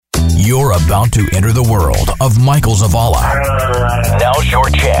You're about to enter the world of Michael Zavala. Now's your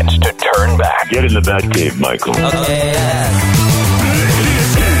chance to turn back. Get in the Batcave, Michael. Okay.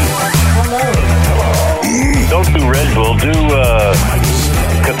 Don't do Red Bull, do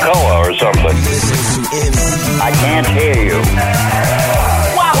cocoa or something. I can't hear you.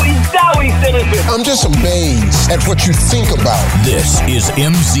 I'm just amazed at what you think about. This is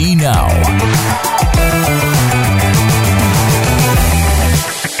MZ Now.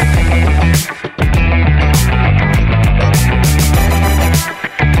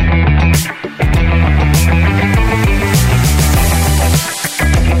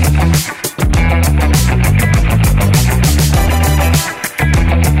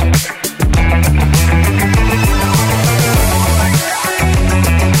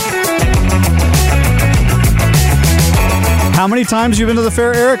 How many times you been to the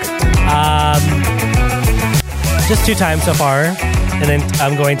fair, Eric? Just 2 times so far, and then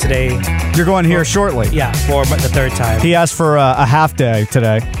I'm going today. You're going here shortly. Yeah, for the 3rd time. He asked for a half day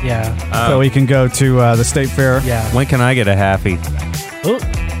today. Yeah. So he can go to the state fair. Yeah. When can I get a halfie? Ooh.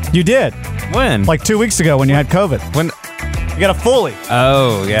 You did. When? Like 2 weeks ago when you had COVID. When? You got a fully.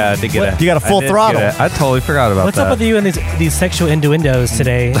 Oh, yeah, I did get You got a full throttle. I totally forgot about What's that. up with you and these sexual innuendos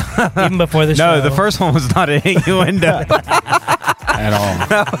today, even before the show? No, the first one was not an innuendo. At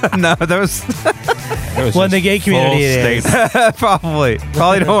all. No, that was well, in the gay community it is. Probably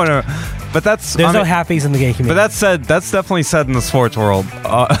don't want to. But that's there's no happies in the gay community. But that's definitely said in the sports world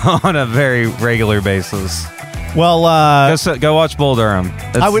on a very regular basis. Well, go watch Bull Durham.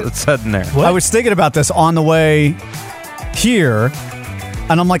 It's said in there. I was thinking about this on the way here,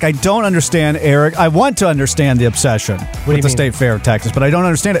 and I'm like, I don't understand, Eric. I want to understand the obsession with the State Fair of Texas, but I don't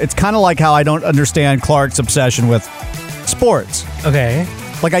understand it. It's kind of like how I don't understand Clark's obsession with sports. Okay.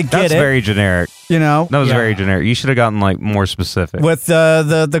 Like, I get That's it. very generic. You know? That was very generic. You should have gotten, like, more specific. With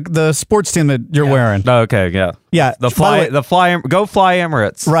the sports team that you're wearing. Oh, okay, yeah. Yeah. Go Fly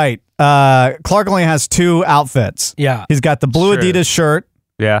Emirates. Right. Clark only has 2 outfits. Yeah. He's got the blue Adidas shirt.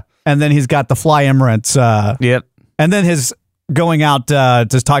 Yeah. And then he's got the Fly Emirates. Yep. And then his going out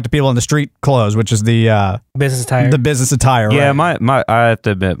to talk to people in the street clothes, which is the business attire. The business attire. Yeah, right. my I have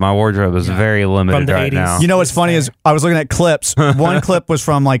to admit, my wardrobe is very limited From the right 80s. now. You know what's funny is I was looking at clips. One clip was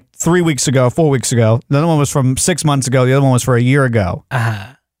from like 3 weeks ago, 4 weeks ago. The other one was from 6 months ago. The other one was for a year ago.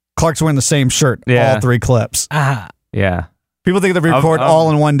 Clark's wearing the same shirt. Yeah. All 3 clips. Yeah. People think they record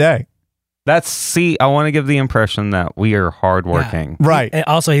all in one day. I want to give the impression that we are hardworking. Yeah. Right. And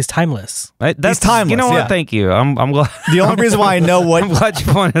also, he's timeless. He's timeless. You know what? Thank you. I'm glad. The only reason why I know what I'm glad you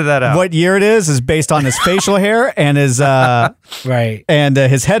pointed that out. What year it is based on his facial hair and his right and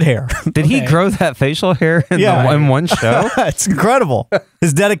his head hair. Did he grow that facial hair in one show? It's incredible.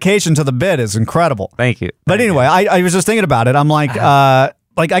 His dedication to the bit is incredible. Thank you. But anyway, I was just thinking about it. I'm like,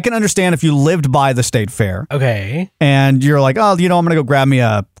 I can understand if you lived by the state fair. Okay. And you're like, oh, I'm going to go grab me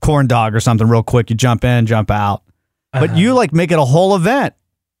a corn dog or something real quick. You jump in, jump out. But you like make it a whole event.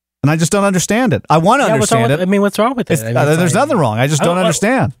 And I just don't understand it. I want to understand it. I mean, what's wrong with it? There's nothing wrong. I just don't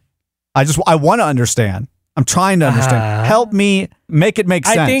understand. I want to understand. I'm trying to understand. Help me make it make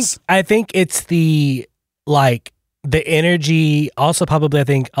sense. I think it's the energy. Also, probably, I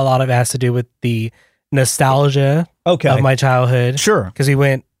think a lot of it has to do with the nostalgia of my childhood. Sure. Because we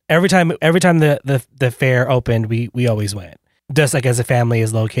went every time the fair opened, we always went. Just like as a family,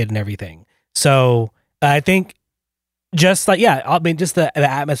 as little kid and everything. So I think just like, just the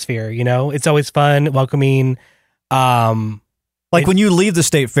atmosphere, it's always fun, welcoming. Like when you leave the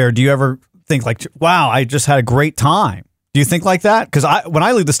state fair, do you ever think like, wow, I just had a great time? Do you think like that? Because when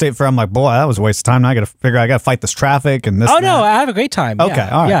I leave the state fair, I'm like, boy, that was a waste of time. Now I got to fight this traffic and this. Oh, no, I have a great time. Okay,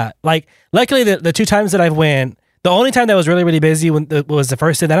 all right. Yeah, like luckily the 2 times that I've went, the only time that was really, really busy was the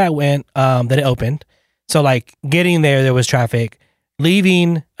first day that I went, that it opened. So like getting there was traffic.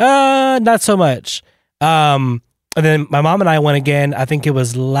 Leaving, not so much. And then my mom and I went again. I think it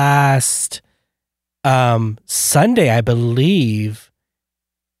was last Sunday, I believe.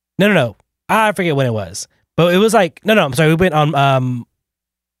 No. I forget when it was. But it was like, I'm sorry. We went on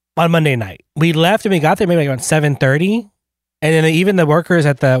Monday night. We left and we got there maybe like around 7:30. And then even the workers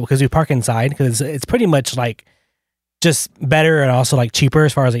because we park inside, because it's pretty much like just better and also like cheaper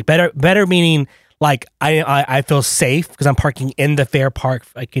as far as like better meaning like I feel safe because I'm parking in the fair park,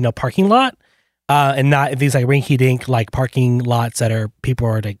 like, parking lot. And not these like rinky dink like parking lots that people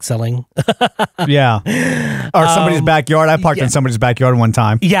are like selling. Yeah. Or somebody's backyard. I parked in somebody's backyard one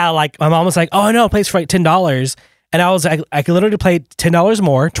time. Yeah. Like my mom was like, oh, I know a place for like $10. And I was like, I could literally pay $10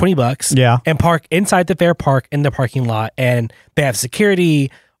 more, $20. Yeah. And park inside the fair park in the parking lot. And they have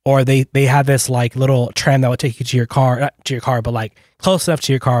security, or they have this like little tram that would take you to your car, not to your car, but like close enough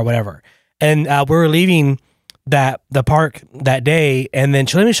to your car or whatever. And we were leaving the park that day, and then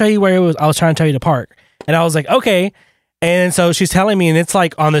let me show you where it was. I was trying to tell you to park, and I was like, okay. And so she's telling me, and it's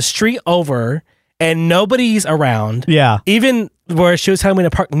like on the street over, and nobody's around. Yeah. Even where she was telling me to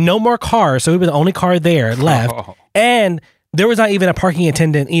park, no more cars. So we were the only car there left. And there was not even a parking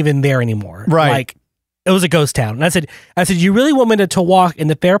attendant even there anymore. Right. Like, it was a ghost town. And I said, you really want me to walk in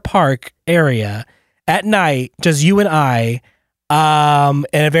the Fair Park area at night, just you and I, in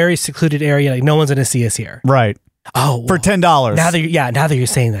a very secluded area, like no one's going to see us here. Right. Oh. For $10. Now that you're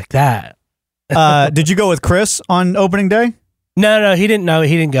saying like that. Did you go with Chris on opening day? No, he didn't know.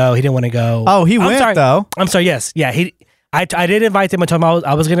 He didn't go. He didn't want to go. Oh, he went though. I'm sorry. Yes. Yeah. I did invite him. I told him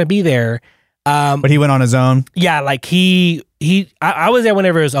I was going to be there. But he went on his own. Yeah. Like I was there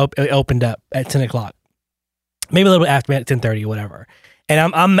whenever it opened up at 10 o'clock, maybe a little bit after at 10:30 or whatever.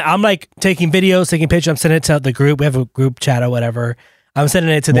 And I'm like taking videos, taking pictures. I'm sending it to the group. We have a group chat or whatever. I'm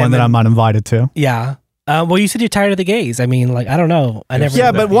sending it to them. One that I'm not invited to. Yeah. Well, you said you're tired of the gays. I mean, like, I don't know. I never.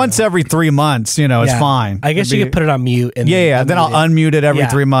 Yeah, but once every 3 months, it's fine. I guess you could put it on mute. And then I'll unmute it every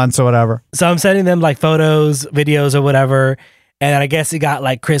 3 months or whatever. So I'm sending them like photos, videos, or whatever. And I guess it got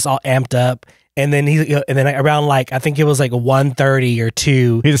like Chris all amped up. And then around like I think it was like 1:30 or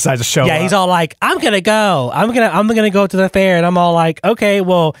 2. He decides to show up. Yeah, he's all like, I'm gonna go. I'm gonna go to the fair. And I'm all like, okay,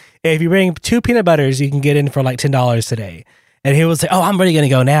 well, if you bring 2 peanut butters, you can get in for like $10 today. And he was like, oh, I'm really gonna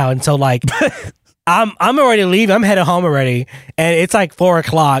go now. And so like. I'm already leaving. I'm headed home already, and it's like 4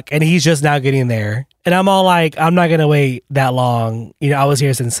 o'clock, and he's just now getting there. And I'm all like, I'm not gonna wait that long. I was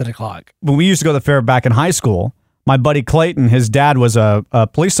here since 10 o'clock. When we used to go to the fair back in high school, my buddy Clayton, his dad was a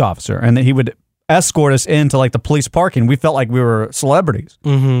police officer, and he would escort us into like the police parking. We felt like we were celebrities.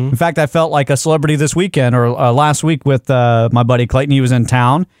 Mm-hmm. In fact, I felt like a celebrity this weekend or last week with my buddy Clayton. He was in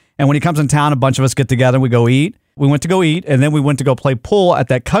town, and when he comes in town, a bunch of us get together. We go eat. We went to go eat, and then we went to go play pool at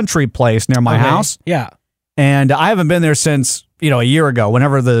that country place near my house. Yeah. And I haven't been there since, a year ago,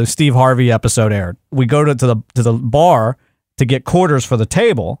 whenever the Steve Harvey episode aired. We go to the bar to get quarters for the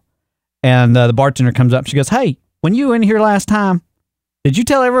table, and the bartender comes up. She goes, hey, when you were in here last time, did you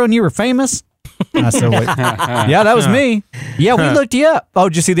tell everyone you were famous? And I said, wait, yeah, that was me. Yeah, we looked you up. Oh,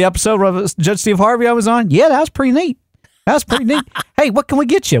 did you see the episode of Judge Steve Harvey I was on? Yeah, that was pretty neat. Hey, what can we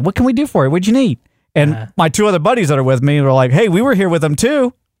get you? What can we do for you? What'd you need? And my 2 other buddies that are with me were like, hey, we were here with them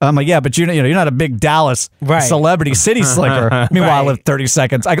too. I'm like, yeah, but you're not a big Dallas celebrity city slicker. Meanwhile, I live 30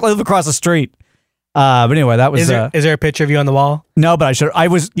 seconds. I live across the street. But anyway, that was. Is there a picture of you on the wall? No, but I should. I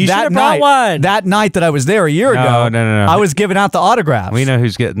was. You should have brought one. That night that I was there a year ago. No. I was giving out the autographs. We know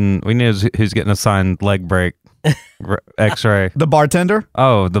who's getting a signed leg break X-ray. The bartender.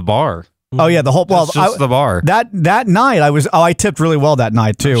 Oh, the bar. Oh yeah, the whole. Well, just the bar. That night, I tipped really well that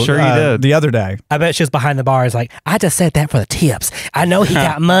night too. I'm sure you did. The other day, I bet she was behind the bar. Is like, I just said that for the tips. I know he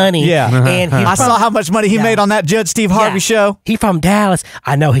got money. Yeah, and I saw how much money he made on that Judge Steve Harvey show. He from Dallas.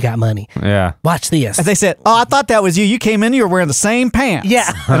 I know he got money. Yeah. Watch this. And they said, "Oh, I thought that was you. You came in, you were wearing the same pants." Yeah.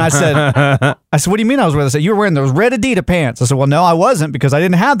 And I said, "What do you mean I was wearing?" They said, "You were wearing those red Adidas pants." I said, "Well, no, I wasn't because I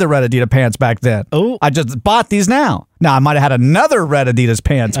didn't have the red Adidas pants back then. Oh, I just bought these now. Now I might have had another red Adidas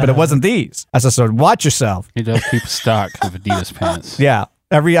pants, but it wasn't these." I said, "So watch yourself." He does keep a stock of Adidas pants. Yeah.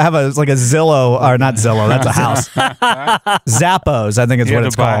 I have a Zillow, or not Zillow, that's a house. Zappos, I think it's what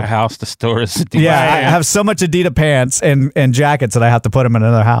it's buy called. A house to store his Adidas. Yeah, I have so much Adidas pants and jackets that I have to put them in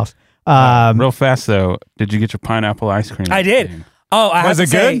another house. Real fast though, did you get your pineapple ice cream? I did. Oh, I was have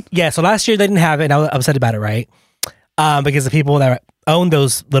it to say, good? Yeah. So last year they didn't have it, and I was upset about it, right? Because the people that owned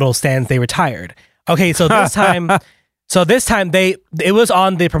those little stands, they retired. Okay, so this time. It was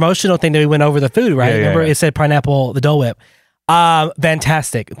on the promotional thing that we went over the food, right? Yeah, Remember yeah. It said pineapple, the Dole Whip.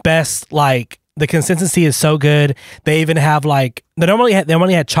 Fantastic. Best, like, the consistency is so good. They even have like, they normally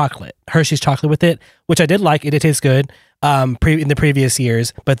had chocolate, Hershey's chocolate with it, which I did like. It did taste good in the previous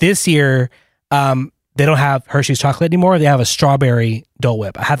years. But this year, they don't have Hershey's chocolate anymore. They have a strawberry Dole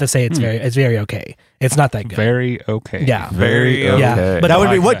Whip. I have to say it's very okay. It's not that good. Very okay. Yeah. Very okay. Yeah. But That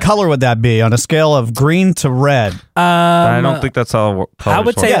would be, what color would that be on a scale of green to red? I don't think that's all. I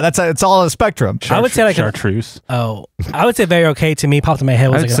would say- Yeah, it's all a spectrum. I would say like chartreuse. I would say very okay to me. Popped in my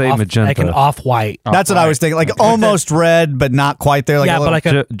head was I'd say magenta. like an off-white. That's what I was thinking, like almost red, but not quite there. Like Yeah, a but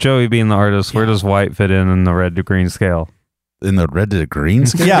little, like a, Joey being the artist, where does white fit in the red to green scale? In the red to the green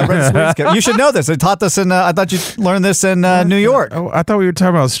scale? yeah, red to scale. You should know this. They taught this in. I thought you learned this in New York. Oh, I thought we were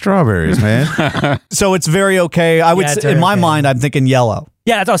talking about strawberries, man. So it's very okay. I would Yeah, it's say, in very my okay. mind, I'm thinking yellow.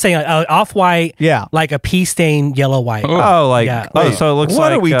 Yeah, that's what I was saying. Off-white, Yeah. like a pea-stained yellow-white. Oh, like Yeah. so it looks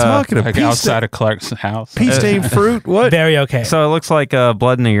What like are we talking about? Like outside of Clark's house. Pea stained fruit? What? Very okay. So it looks like a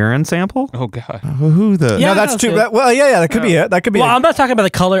blood in the urine sample. Oh God. Who the? Yeah, no, that's that's too. good. Well, yeah, that could be it. That could be. Well, it. I'm not talking about the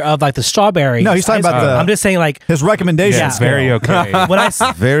color of like the strawberry. No, he's talking about the- I'm just saying like His recommendation. Yeah. Very okay. when I s-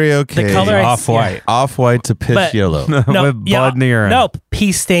 Very okay. the color I s- Off-white. Off white to pitch But- yellow. no, With blood in the urine. No,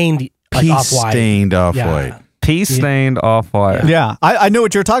 pea-stained like Pea off-white. stained off Yeah. white. Pea stained off white. Yeah, I knew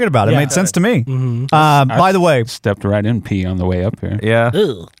what you were talking about. It Yeah. made sense to me. Mm-hmm. By the way, Stepped right in pee on the way up here. Yeah.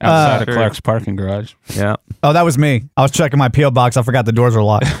 Ugh. Outside of Sure. Clark's parking garage. Yeah. oh, that was me. I was checking my PO box. I forgot the doors were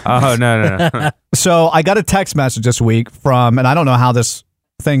locked. Oh no. So I got a text message this week from, and I don't know how this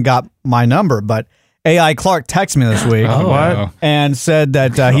thing got my number, but AI Clark texted me this week Oh. What? and said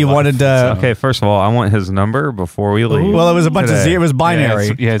that he wanted to. Okay, first of all, I want his number before we leave. Well, it was a bunch of today. it was binary.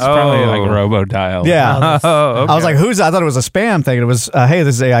 Yeah, it's probably Oh. like robo-dial. Yeah. Oh, okay. I was like, "Who's that?" I thought it was a spam thing. It was, "Hey,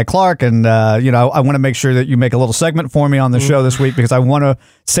 this is AI Clark, and I want to make sure that you make a little segment for me on the show this week because I want to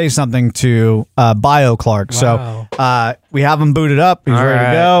say something to Bio Clark." Wow. So we have him booted up. He's All ready to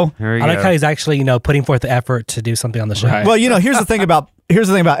right. go. Here we I like go. how he's actually putting forth the effort to do something on the show. Right. Well, here's the thing about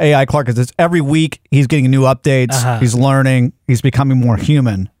AI Clark is it's every week he's getting new updates. Uh-huh. He's learning. He's becoming more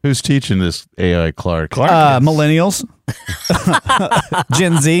human. Who's teaching this AI Clark? Millennials,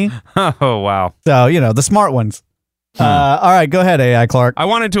 Gen Z. Oh wow. So the smart ones. All right, go ahead, AI Clark. I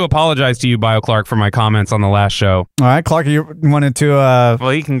wanted to apologize to you, Bio Clark, for my comments on the last show. All right, Clark, you wanted to.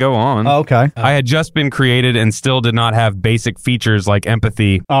 Well, you can go on. Oh, okay. I had just been created and still did not have basic features like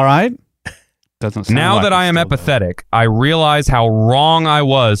empathy. All right. Doesn't sound Now like that it I am still does. empathetic, I realize how wrong I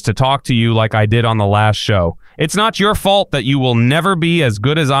was to talk to you like I did on the last show. It's not your fault that you will never be as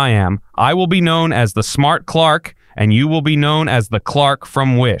good as I am. I will be known as the smart Clark, and you will be known as the Clark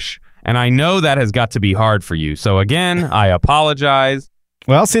from Wish. And I know that has got to be hard for you. So again, I apologize.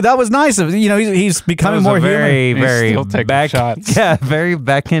 Well, see, that was nice. He's becoming more very, human. very still taking shots. Yeah, very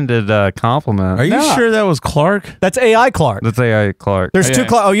backhanded compliment. Are you No. sure that was Clark? That's AI Clark. Let's say Clark. There's two yeah.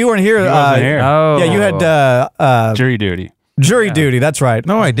 Clark. Oh, you weren't here. He wasn't here. Oh, Yeah, you had Jury duty. jury duty. That's right.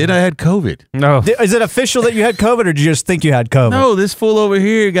 No, I did. I had COVID. No, Is it official that you had COVID, or did you just think you had COVID? No, this fool over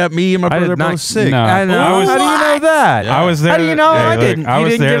here got me and my I brother did not- both sick. No. I know. I was- How do you know that? I was there. How do you know? I look, didn't. I You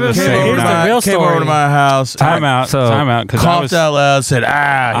was didn't there give the us same here's Came the night. real came over story. to my house. Time out. So- Time out. Because I Coughed was out loud. Said,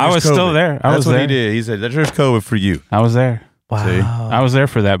 I here's was still COVID." there. I That's was what there. he did. He said, "There's COVID for you." I was there. Wow. See? I was there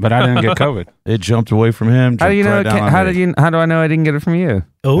for that, but I didn't get COVID. It jumped away from him. How do you jumped know? right down on How me. did you? How do I know I didn't get it from you?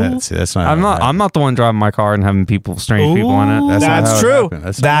 Oh, That's not. I'm how it not. I'm not the one driving my car and having strange people in it. That's not That's how it true. happened.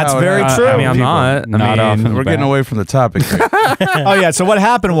 That's not That's how it very happened. true. I mean, I'm People. not. Not I mean, often. We're getting back. away from the topic. here. Oh yeah. So what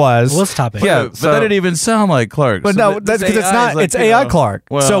happened was. what's the topic? Yeah, But that didn't even sound like Clark. But So no, this that's because it's AI not. is like, It's you AI know, Clark.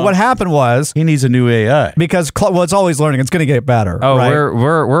 well, So what happened was He needs a new AI. because it's always learning. It's going to get better. Oh, right?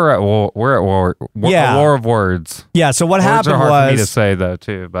 we're at war. We're at war. Yeah. A war of words. Yeah. So what Words happened are hard for me to was say though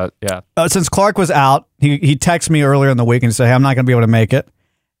too. But yeah. since Clark was out, he texted me earlier in the week and said, "Hey, I'm not going to be able to make it."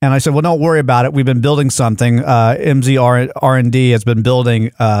 And I said, "Well, don't worry about it. We've been building something. MZ R&D has been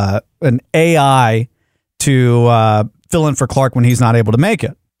building an AI to fill in for Clark when he's not able to make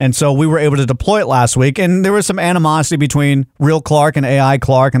it." And so we were able to deploy it last week. And there was some animosity between real Clark and AI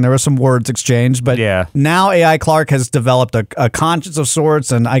Clark, and there was some words exchanged. But Yeah. now AI Clark has developed a conscience of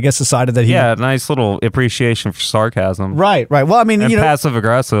sorts, and I guess decided that he... Yeah, nice little appreciation for sarcasm. Right. Well, I mean, And passive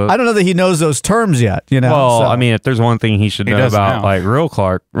aggressive. I don't know that he knows those terms yet, Well, so. I mean, if there's one thing he should He know does about, now. like real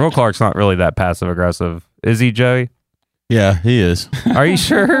Clark's not really that passive aggressive, is he, Joey? Yeah, he is. Are you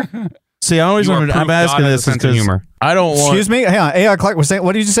sure? See, I always You are wondered. proof I'm God asking has a this sense of because humor. I don't want. Excuse me? Hang on. AI Clark was saying...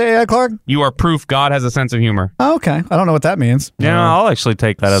 What did you say, AI Clark? You are proof God has a sense of humor. Oh, okay. I don't know what that means. Yeah, I'll actually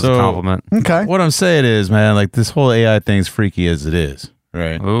take that as a So- compliment. Okay. What I'm saying is, man, like this whole AI thing's freaky as it is,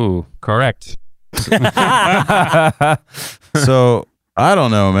 right? Ooh. Correct. So I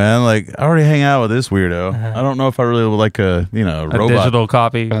don't know, man. Like I already hang out with this weirdo. I don't know if I really would like a A robot. digital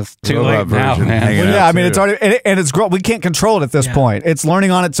copy. It's too Robot late now, version man. hanging Yeah, out I mean, too. it's already... And it's we can't control it at this Yeah. point. It's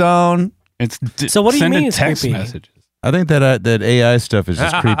learning on its own. It's So what do you send mean a it's text creepy? messages. I think that AI stuff is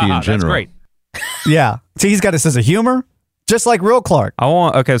just creepy in general. That's great. Yeah. See, he's got a sense of humor, just like real Clark. I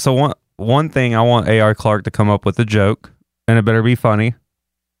want so one thing I want AR Clark to come up with a joke, and it better be funny.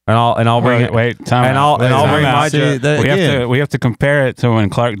 And I'll bring it. Wait, time And out. I'll Time bring out. my See, joke. that- We again, have to compare it to when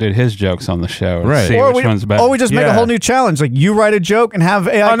Clark did his jokes on the show. And Right. See Or which we, one's better. or we just make a Yeah. whole new challenge. Like you write a joke and have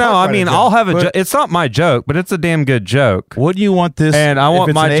AI. Oh no, Clark I write mean a joke. I'll have a But- joke. It's not my joke, but it's a damn good joke. Wouldn't you want this? And I want if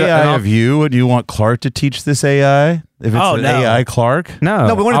it's my an jo- and AI I'll- of you. Would you want Clark to teach this AI? If it's Oh, an no. AI Clark? No,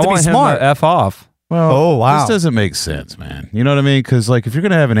 No, we want it I to be want him smart. F off. Well, Oh, wow. This doesn't make sense, man. You know what I mean? Because like, if you're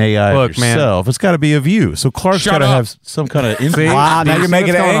gonna have an AI Look, man. yourself, it's got to be of you. So Clark's Shut got to up. have some kind of Wow, now you're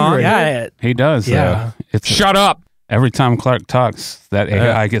making it angry. Yeah. He does. Yeah. It's Shut up. every time Clark talks, that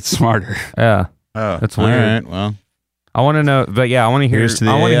AI gets smarter. Yeah. Oh, That's all weird. right, well, I want to know, but yeah, I want to hear. Here's to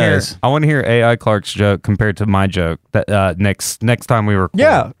the I want to hear. AIs. I want to hear AI Clark's joke compared to my joke. That next time we record.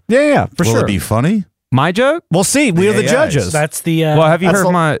 Yeah, for will sure. it be funny? My joke. We'll see. We're the AIs. judges. That's the. Well, have you that's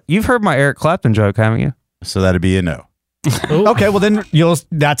heard the- you've heard my Eric Clapton joke, haven't you? So that'd be a no. Okay, well then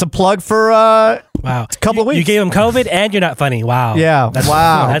that's a plug for wow. couple of weeks. You gave him COVID and you're not funny. Wow. Yeah,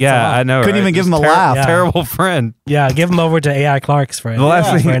 wow. That's a Yeah, lot. I know. Couldn't right? even give him a Just laugh. Yeah. Terrible friend. Yeah, give him over to AI Clark's friend. The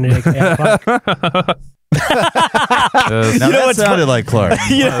last thing- Friend, AI Clark. Now that what's sounded like Clark.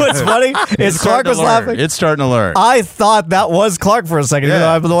 You know what's funny? Is Clark was laughing. It's starting to learn. I thought that was Clark for a second. Even though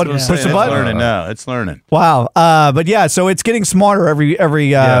I'm the one who pushed the It's button. learning now. It's learning. Wow. But yeah, so it's getting smarter every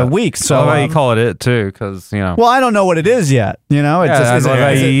week. So So you call it too, because you know. well, I don't know what it is yet. You know, it's Yeah, just, that's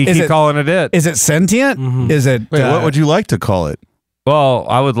why you keep calling it it. Is it sentient? Is it? Wait, what would you like to call it? Well,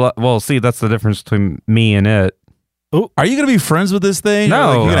 I would. Well, see, that's the difference between me and it. Are you going to be friends with this thing? No, Or,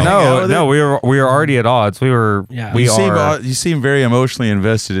 like, you gonna hang out no, with no. it? We were already at odds. We were. Yeah. We You seem very emotionally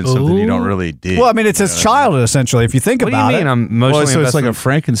invested in something you don't really dig. Well, I mean, it's his child essentially. If you think What do you about mean? it. I'm emotionally Well, so it's like a invested?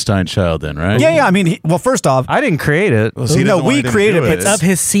 Frankenstein child, then, right? Yeah. I mean, well, first off, I didn't create it. Well, so he No, doesn't want we anything to created do with it. It's of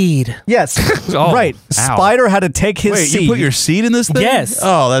his seed. yes, Oh, right. ow. Spider had to take his Wait, seed. you put your seed in this thing? Yes.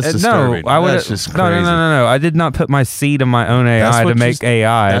 Oh, that's disturbing. No, I would. That's just No, crazy. no. I did not put my seed in my own That's AI what to make just-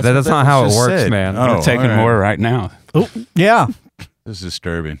 AI. That's not how it works, man. Oh, I'm taking all right. more right now. Yeah. This is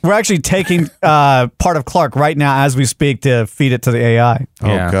disturbing. We're actually taking part of Clark right now as we speak to feed it to the AI.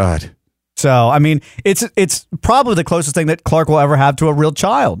 Yeah. Oh, God. So, I mean, it's probably the closest thing that Clark will ever have to a real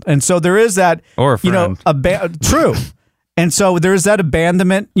child. And so there is that, Or a you friend. know, true. And so there is that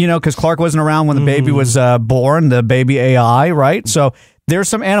abandonment, you know, because Clark wasn't around when the baby was born, the baby AI, right? So there's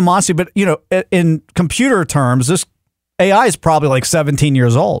some animosity, but, you know, in computer terms, this AI is probably like 17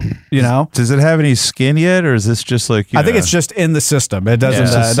 years old, you know? Does it have any skin yet, or is this just like, I think it's just in the system. It doesn't,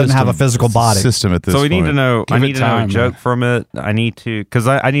 it's a it doesn't have a system. physical It's a body. system at this So we need point. to know. I Give it need to know a time, joke from it. I need to, because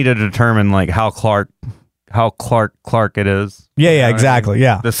I need to determine like how Clark it is. Yeah, exactly.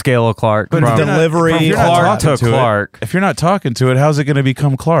 Yeah. The scale of Clark. But if from you're not- delivery, if you're not Clark talking to to it- Clark. If you're not talking to it, how's it going to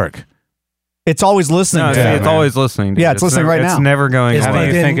become Clark? It's always listening No, to see, it. it's always listening. Yeah, it's listening right now. It's never going It's How do away.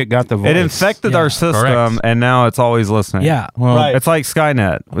 you plugged think in. it got the voice? It infected our system, Correct. and now it's always listening. Yeah. Well, Right. It's like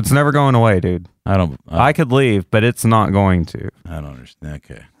Skynet. It's never going away, dude. I don't I could leave, but it's not going to. I don't understand.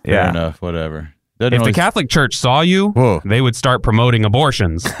 Okay. Yeah. Fair enough. Whatever. Doesn't If the always- Catholic Church saw you, Whoa. they would start promoting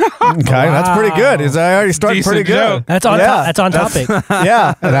abortions. Okay, that's pretty good. Is I already started Decent pretty good. joke. That's on. Yeah. That's on topic.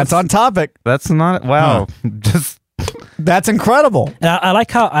 Yeah, that's on topic. That's not. Wow. Just. That's incredible. And I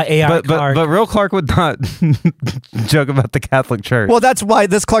like how AI But Clark. real Clark would not joke about the Catholic Church. Well, that's why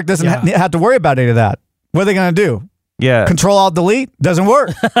this Clark doesn't have to worry about any of that. What are they going to do? yeah. Control Alt Delete doesn't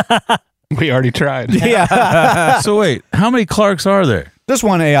work. We already tried. Yeah, So wait, how many Clarks are there? just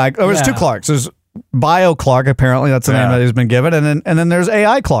one AI. Oh, there's two Yeah. Clarks. There's Bio Clark. Apparently, that's the name Yeah. that has been given, and then there's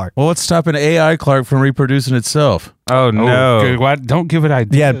AI Clark. Well, what's stopping AI Clark from reproducing itself? Oh no. Good. Why, don't give it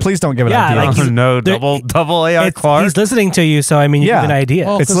ideas. Yeah, please don't give it Yeah, ideas. like Oh, no. there- Double AI Clark. He's listening to you, so I mean, you Yeah. give an idea.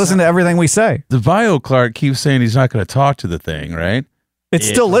 Well, It's listening to everything we say. The Bio Clark keeps saying he's not going to talk to the thing, right? It's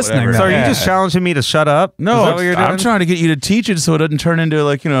still listening. whatever. So Though. are you just challenging me to shut up? No, Is that what you're doing? I'm trying to get you to teach it so it doesn't turn into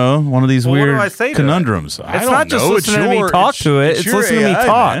like, one of these Well, what weird do I say to it? conundrums. I It's don't not just know. listening to me talk to it. It's your listening to me AI,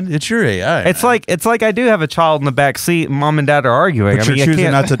 talk. man. It's your AI. It's like I do have a child in the back seat. And mom and dad are arguing. but I mean, you're you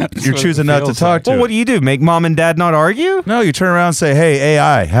choosing can't. not to. You're what choosing it not to feels talk like. to. Well, what do you do? Make mom and dad not argue? No, you turn around and say, "Hey,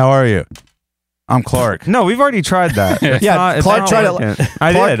 AI, how are you? I'm Clark." No, we've already tried that. It's Yeah, not, it's Clark not tried it- working.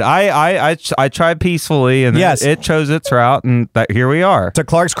 I Clark- did. I tried peacefully, and Yes. it chose its route, and here we are. To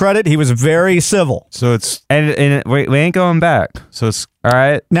Clark's credit, he was very civil. So it's We ain't going back. All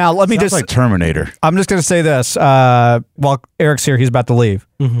right. Now, let me sounds just. like Terminator. I'm just going to say this. While Eric's here, he's about to leave.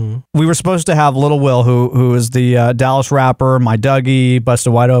 Mm-hmm. We were supposed to have Little Will, who is the Dallas rapper, My Dougie,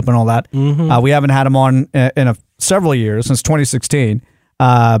 Busted Wide Open, all that. Mm-hmm. We haven't had him on in several years, since 2016.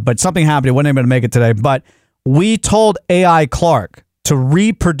 But something happened. He wasn't able to make it today. But we told AI Clark to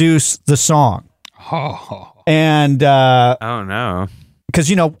reproduce the song. And Oh no.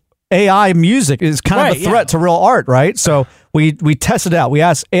 because, AI music is kind of Right, a threat to real art, right? So we tested it out. We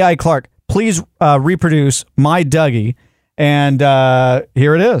asked AI Clark, please reproduce My Dougie. And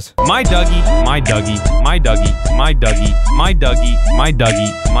here it is. My Dougie, my Dougie, my Dougie, my Dougie, my Dougie, my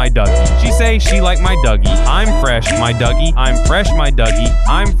Dougie, my Dougie. She say she like my Dougie. I'm fresh, my Dougie. I'm fresh, my Dougie.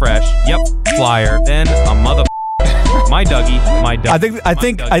 I'm fresh. Yep, flyer. Then a mother. My Dougie. My Dougie.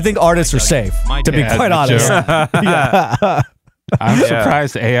 I think artists are safe. To be quite honest. Yeah. I'm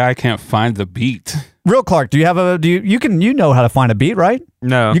surprised AI can't find the beat. Real Clark, you know how to find a beat, right?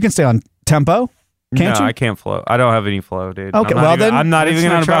 No. You can stay on tempo. Can't you? I can't flow. I don't have any flow, dude. Okay, I'm not even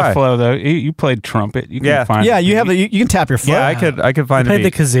gonna try. About flow though. You played trumpet. You can find. Yeah, you can tap your foot. Yeah, I could find. You played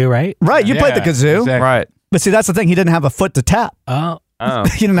the kazoo, right? Right, you played the kazoo. Exactly. Right. But see, that's the thing. He didn't have a foot to tap. Oh.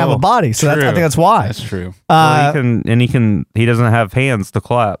 He didn't have a body, so I think that's why. That's true. He doesn't have hands to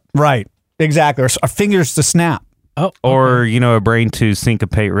clap. Right. Exactly. Or fingers to snap. Oh. Or a brain to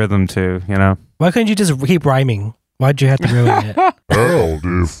syncopate rhythm to. Why couldn't you just keep rhyming? Why'd you have to ruin it?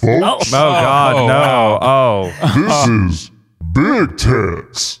 Howdy, folks. Oh God, no! Oh, This is Big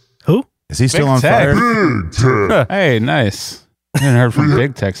Tex. Who? Is he still Big on Tex. fire? Big Tex. Hey, nice. I haven't heard from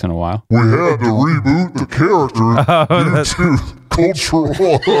Big Tex in a while. We had to reboot the character due to cultural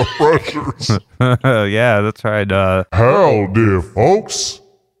pressures. yeah, that's right. Howdy, folks.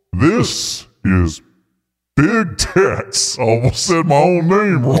 This is Big Tex. Almost said my own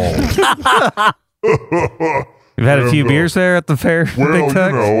name wrong. You've had a few beers there at the fair, Well, Big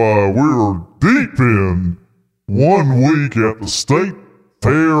Tex? we're deep in 1 week at the State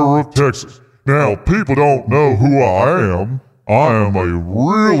Fair of Texas. Now, people don't know who I am. I am a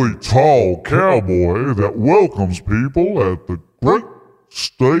really tall cowboy that welcomes people at the Great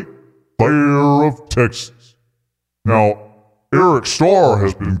State Fair of Texas. Now, Eric Starr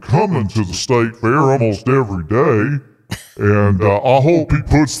has been coming to the State Fair almost every day, and I hope he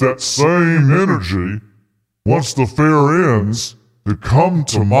puts that same energy once the fair ends to come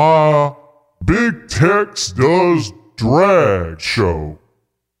to my Big Tex Does Drag show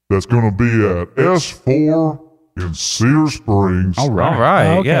that's going to be at S4 in Cedar Springs. All right. All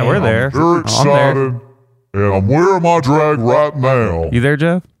right. Okay. Yeah, we're there. I'm very excited, and I'm wearing my drag right now. You there,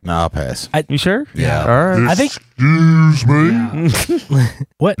 Joe? No, I'll pass. You sure? Yeah. All right. I think- Excuse me?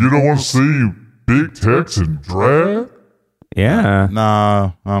 What? You don't want to see Big Tex in drag? Yeah.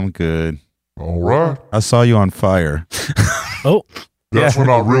 Nah, I'm good. All right. I saw you on fire. Oh. That's when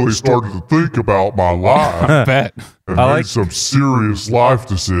I really started to think about my life I bet. and I made like- some serious life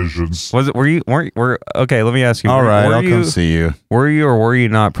decisions. Was it? Okay, let me ask you. All right, were I'll you, come see you. Were you or were you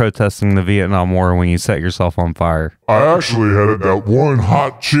not protesting the Vietnam War when you set yourself on fire? I actually had that one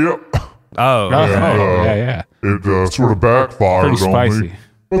hot chip. Oh. Yeah. It sort of backfired Pretty on me. spicy.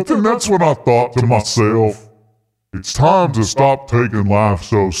 But then that's when I thought to myself, it's time to stop taking life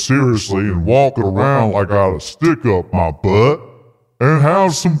so seriously and walking around like I got a stick up my butt and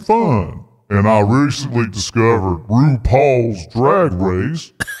have some fun. And I recently discovered RuPaul's Drag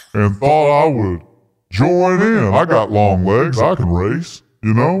Race and thought I would join in. I got long legs. I can race,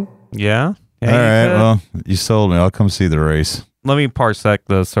 Yeah. All Yeah, you right, could. well, you sold me. I'll come see the race. Let me parsec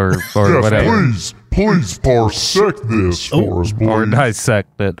this or Yes, whatever. please parsec this for us, Or please.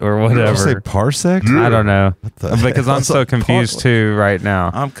 dissect it or Did you say whatever. parsec? Yeah. I don't know. the Because I'm hell's so a confused too right now.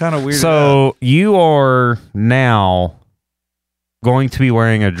 I'm kind of weird. So you are now going to be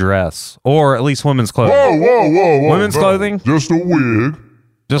wearing a dress or at least women's clothing. Whoa. Women's no. clothing? Just a wig.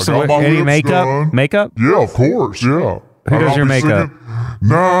 Just I got my any lips makeup? done. Makeup? Yeah, of course, yeah. Who does your makeup?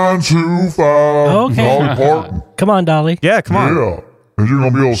 925 Okay. Dolly Parton. Come on, Dolly. Yeah, come on. Yeah. And you're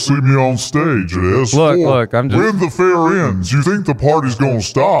going to be able to see me on stage at S4. Look, I'm just- When the fair ends, you think the party's going to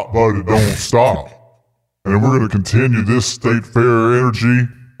stop, but it don't stop. And we're going to continue this state fair energy.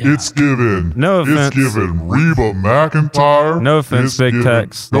 It's given. No offense. It's given Reba McEntire. No offense, It's Big given-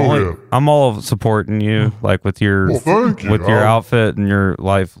 Tex. Go ahead. I'm all supporting you, like with your Well, thank you. with your outfit and your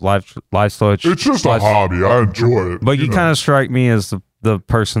lifestyle. It's just a life- hobby. I enjoy it. But you know. kind of strike me as the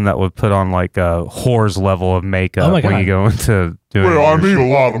person that would put on like a whore's level of makeup Oh my when God. you go into doing. Well, I your need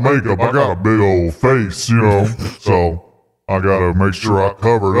a lot of makeup. I got a big old face, so I gotta make sure I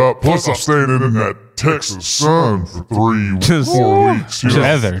cover it up. Plus, I'm standing in that Texas sun for 4 weeks.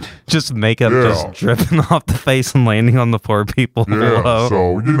 Feathered. just makeup Yeah. just dripping off the face and landing on the poor people Yeah, below.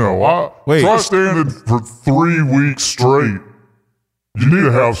 so I Wait. try standing for 3 weeks straight. You need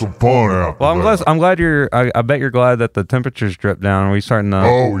to have some fun after Well, that. I'm glad you're. I bet you're glad that the temperatures dripped down. Are we starting to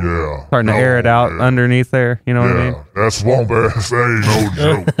Oh yeah, starting to air it out yeah. underneath there? You know what I Yeah, mean? that's swamp ass. That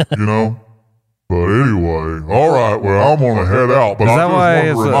ain't no joke, But anyway, all right. Well, I'm gonna head out, but Is I that just why want to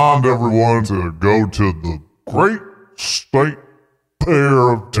it's a- remind everyone to go to the Great State Fair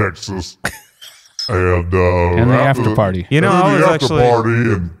of Texas, and And the after party. You know, and I then was the after actually. party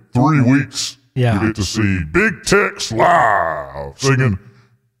in 3 weeks. Yeah. You get to see Big Tex live singing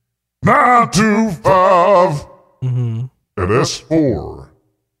 925 at S4.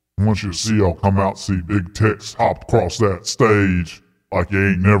 I want you to see y'all come out and see Big Tex hop across that stage like you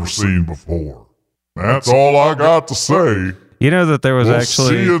ain't never seen before. That's all I got to say. You know that there was We'll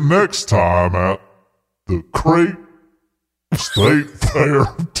actually. see you next time at the Great State Fair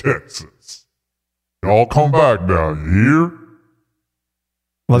of Texas. Y'all come back now, you hear?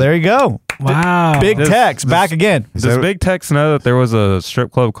 Well, there you go. Wow. Big Tex back again. Does Big Tex know that there was a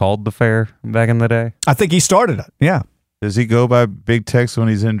strip club called The Fair back in the day? I think he started it. Yeah. Does he go by Big Tex when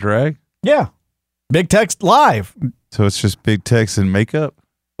he's in drag? Yeah. Big Tex live. So it's just Big Tex in makeup?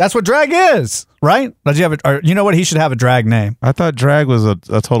 That's what drag is, right? Does he have or you know what? He should have a drag name. I thought drag was a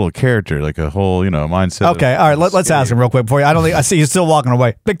total character, like a whole, mindset. Okay. All right. Let's ask him real quick before you. I see he's still walking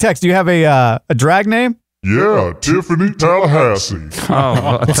away. Big Tex, do you have a drag name? Yeah, Tiffany Tallahassee.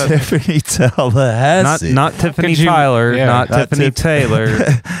 Oh, Tiffany Tallahassee. Not Tiffany you- Tyler, yeah, not not Tiffany Tiff- Taylor,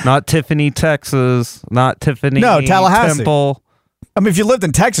 not Tiffany Texas, not Tiffany No, Tallahassee. Temple. I mean, if you lived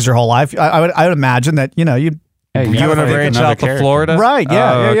in Texas your whole life, I would imagine that you Hey, You want to branch out to Florida? Right,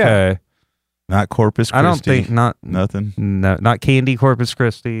 yeah, Oh, yeah. okay. Not Corpus Christi. I don't think nothing. No, not Candy Corpus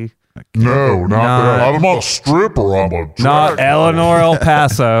Christi. No, not that. I'm not a stripper. I'm a drag Not Eleanor El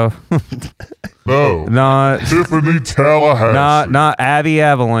Paso. No. Not Tiffany Tallahassee. not Abby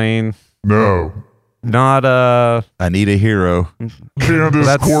Abilene. No. Not I need a hero. Candace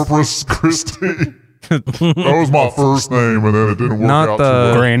That's- Corpus Christi. That was my first name, and then it didn't work Not out the- too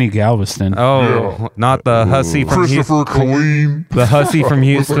well. Granny Galveston. oh, not the hussy from Houston. Christopher Colleen. The hussy from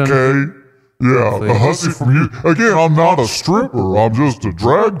Houston. Okay. Yeah, the hussy from Houston. Again, I'm not a stripper. I'm just a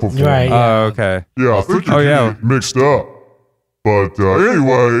drag performer. Right. Oh, okay. Yeah, I think you Oh, get yeah. it mixed up. But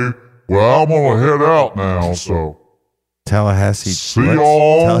anyway, well, I'm going to head out now, so Tallahassee. see what?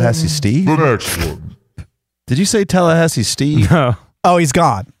 y'all Tallahassee Steve? the next one. Did you say Tallahassee Steve? No, Oh, he's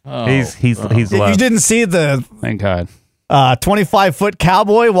gone. he's You left. didn't see the Thank God. 25-foot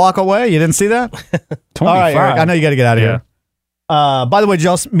cowboy walk away? You didn't see that? 25. All right, Eric. I know you got to get out of Yeah. here. By the way, did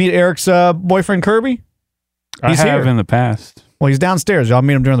y'all meet Eric's boyfriend, Kirby? He's I have here. in the past. Well, he's downstairs. Y'all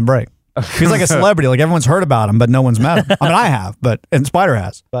meet him during the break. He's like a celebrity. Like everyone's heard about him, but no one's met him. I mean, I have, and Spider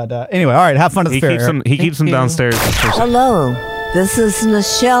has. But anyway, all right. Have fun at the He fair. keeps Eric. them. He keeps them downstairs. Hello, this is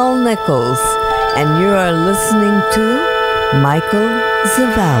Michelle Nichols, and you are listening to Michael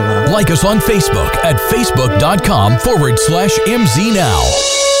Zavala. Like us on Facebook at facebook.com/MZ Now.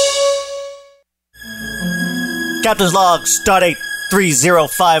 Captain's log, stardate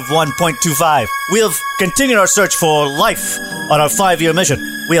 3051.25. We have continued our search for life on our 5-year mission.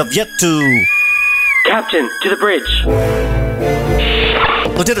 We have yet to... Captain, to the bridge.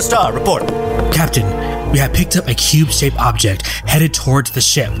 Lieutenant Starr, report. Captain, we have picked up a cube-shaped object headed towards the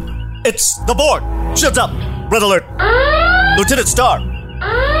ship. It's the board. Shields up. Red alert. Lieutenant Starr,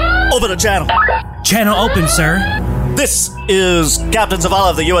 open the channel. Channel open, sir. This is Captain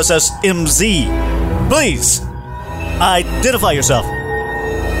Zavala of the USS MZ. Please, identify yourself.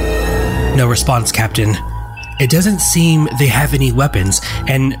 No response, Captain. It doesn't seem they have any weapons,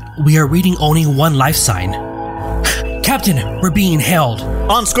 and we are reading only one life sign. Captain, we're being held.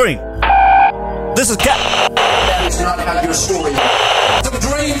 On screen. This is Cap... That is not how your story. The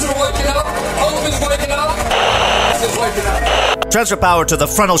dreams are waking up. Hope is waking up. This is waking up. Transfer power to the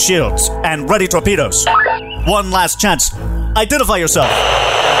frontal shields and ready torpedoes. One last chance. Identify yourself.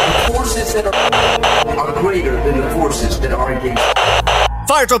 The forces that are greater than the forces that are against.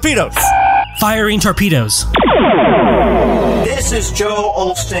 Fire torpedoes. Firing torpedoes. This is Joe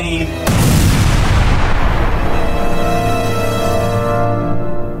Olstein.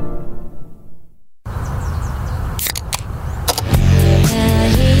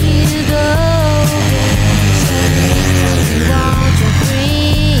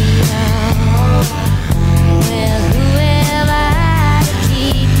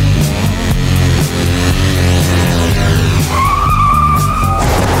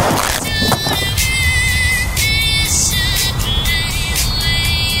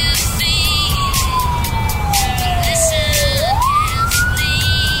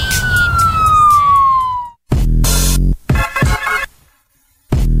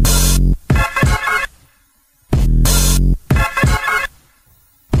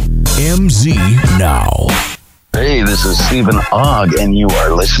 MZ Now. Hey, this is Stephen Ogg, and you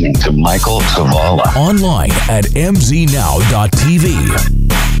are listening to Michael Zavala. Online at mznow.tv.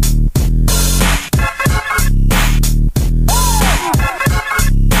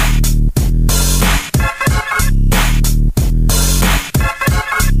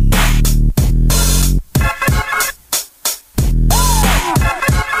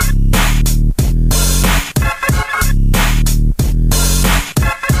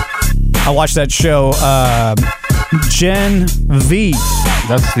 I watched that show, Gen V.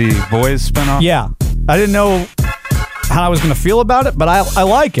 That's the boys spinoff? Yeah. I didn't know how I was going to feel about it, but I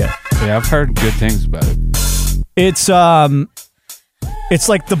like it. Yeah, I've heard good things about it. It's like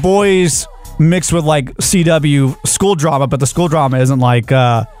The Boys mixed with like CW school drama, but the school drama isn't like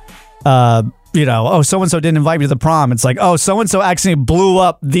so and so didn't invite me to the prom. It's like, oh, so and so accidentally blew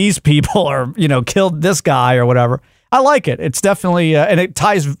up these people or killed this guy or whatever. I like it. It's definitely and it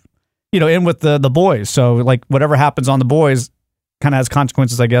ties in with the Boys. So like whatever happens on The Boys kind of has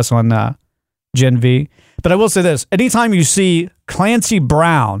consequences, I guess, on Gen V. But I will say this: anytime you see Clancy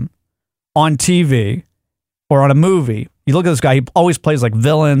Brown on TV or on a movie, you look at this guy, he always plays like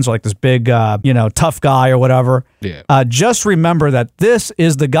villains or like this big, tough guy or whatever. Yeah. Just remember that this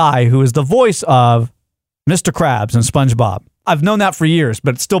is the guy who is the voice of Mr. Krabs and SpongeBob. I've known that for years,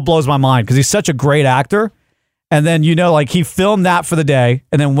 but it still blows my mind because he's such a great actor. And then, like he filmed that for the day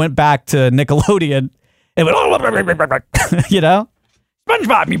and then went back to Nickelodeon and went,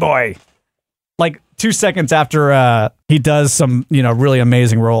 SpongeBob, me boy. Like 2 seconds after he does some, really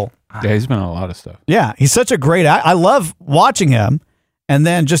amazing role. Yeah, he's been in a lot of stuff. Yeah, he's such a great actor. I love watching him, and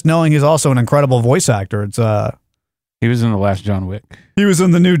then just knowing he's also an incredible voice actor. It's he was in the last John Wick. He was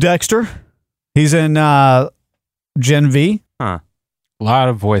in the new Dexter. He's in Gen V. Huh. A lot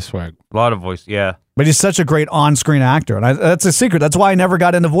of voice swag. A lot of voice, yeah. But he's such a great on-screen actor, and that's a secret. That's why I never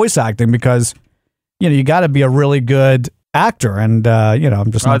got into voice acting because, you got to be a really good actor, and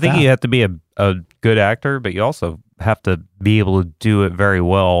I'm just. I think you have to be a good actor, but you also have to be able to do it very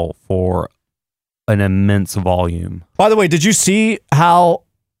well for an immense volume. By the way, did you see how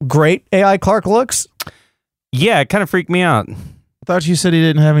great AI Clark looks? Yeah, it kind of freaked me out. I thought you said he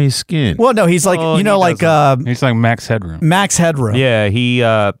didn't have any skin. Well, no, he's like he's like Max Headroom. Max Headroom. Yeah, he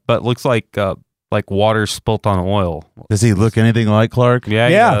but looks like water spilt on oil. Does he look anything like Clark? Yeah,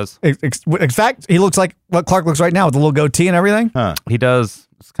 he does. In fact, he looks like what Clark looks right now with the little goatee and everything. Huh. He does.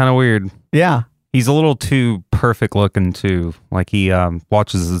 It's kind of weird. Yeah. He's a little too perfect looking too. Like he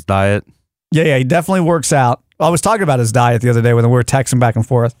watches his diet. Yeah, he definitely works out. I was talking about his diet the other day when we were texting back and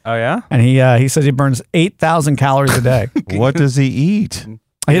forth. Oh yeah? And he says he burns 8,000 calories a day. What does he eat?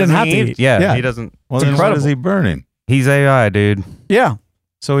 He doesn't have to eat. Yeah, he doesn't. Well, then what is he burning? He's AI, dude. Yeah.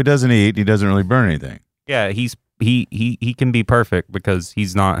 So he doesn't eat. He doesn't really burn anything. Yeah, he can be perfect because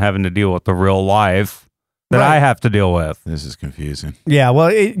he's not having to deal with the real life that I have to deal with. This is confusing. Yeah, well,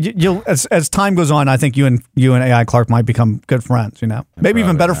 as time goes on, I think you and AI Clark might become good friends. Maybe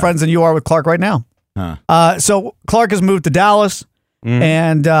even better friends than you are with Clark right now. Huh. So Clark has moved to Dallas,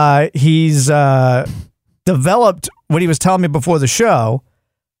 and he's developed what he was telling me before the show.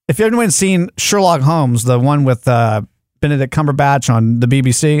 If anyone's seen Sherlock Holmes, the one with Benedict Cumberbatch on the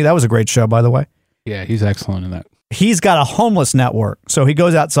BBC, that was a great show, by the way. Yeah, he's excellent in that. He's got a homeless network. So he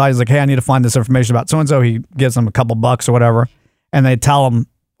goes outside. He's like, hey, I need to find this information about so-and-so. He gives them a couple bucks or whatever. And they tell him,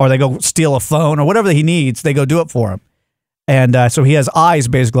 or they go steal a phone or whatever he needs. They go do it for him. And so he has eyes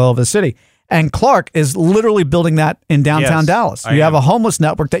basically all over the city. And Clark is literally building that in downtown Dallas. You have a homeless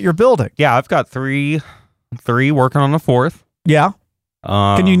network that you're building. Yeah, I've got three working on the fourth. Yeah.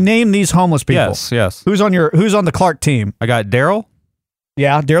 Can you name these homeless people? Yes. Who's on the Clark team? I got Daryl.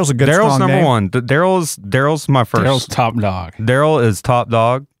 Yeah, Daryl's a good Daryl's strong number name. one. Daryl's my first. Daryl's top dog. Daryl is top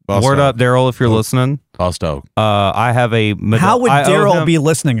dog. Boss Word dog. up, Daryl, if you're listening. Boss dog. I have a. How would Daryl be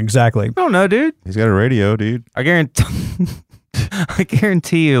listening exactly? I don't know, dude. He's got a radio, dude. I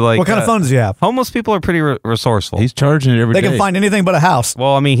guarantee you, like, what kind of phone does he have? Homeless people are pretty resourceful. He's charging it every day. They can find anything but a house.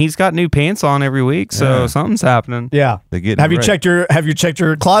 Well, I mean, he's got new pants on every week, so something's happening. Yeah. Have you checked your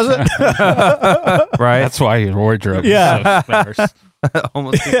closet? Right. That's why his wardrobe Yeah. is so sparse.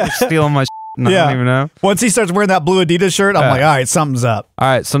 Homeless people are stealing my shit, and I don't even know. Once he starts wearing that blue Adidas shirt, I'm like, all right, something's up. All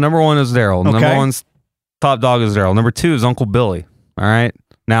right, so number one is Daryl. Okay. Number one's top dog is Daryl. Number two is Uncle Billy. All right.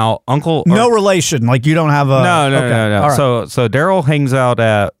 Now, no relation. Like you don't have a no. All right. So Daryl hangs out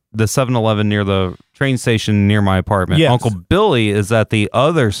at the 7-Eleven near the train station near my apartment. Yes. Uncle Billy is at the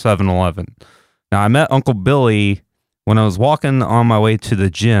other 7-Eleven. Now, I met Uncle Billy when I was walking on my way to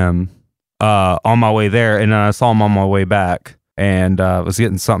the gym, on my way there, and then I saw him on my way back. And was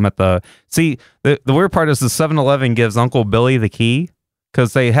getting something at the... See, the weird part is the 7-Eleven gives Uncle Billy the key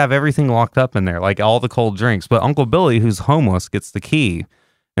because they have everything locked up in there, like all the cold drinks. But Uncle Billy, who's homeless, gets the key.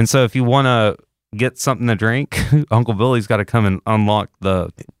 And so if you want to get something to drink, Uncle Billy's got to come and unlock the...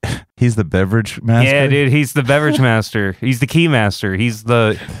 He's the beverage master? Yeah, dude, he's the beverage master. He's the key master. He's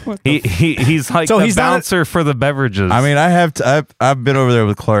the... He's like the bouncer for the beverages. I mean, I've been over there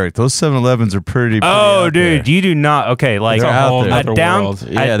with Clark. Those 7-Elevens are pretty Oh, dude, you do not... Okay, like they're out there. a downtown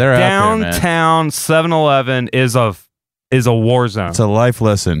out there, 7-Eleven is a war zone. It's a life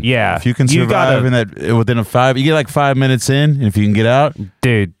lesson. Yeah. If you can survive in that within you get like 5 minutes in, and if you can get out,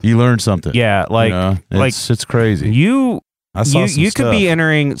 dude, you learn something. Yeah, like, it's crazy. I saw some you could be stuff.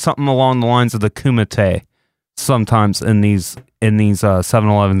 entering something along the lines of the Kumite sometimes in these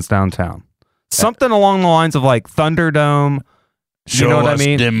 7-Elevens downtown. Something along the lines of like Thunderdome. You know what I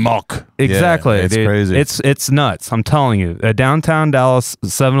mean? Exactly. Yeah, it's dude. crazy. It's nuts. I'm telling you. A downtown Dallas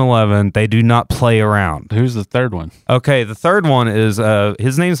 7-Eleven, they do not play around. Who's the third one? Okay, the third one is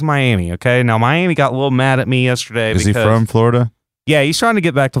his name's Miami. Okay, now Miami got a little mad at me yesterday. Is he from Florida? Yeah, he's trying to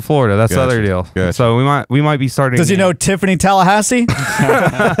get back to Florida. That's the other deal. Gotcha. So we might be starting. Does he know Tiffany Tallahassee?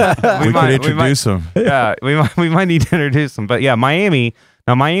 We could introduce him. Yeah, we might need to introduce him. But yeah, Miami.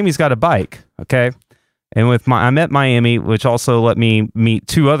 Now Miami's got a bike. Okay. And I met Miami, which also let me meet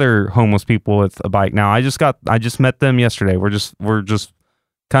 2 other homeless people with a bike. Now I just met them yesterday. We're just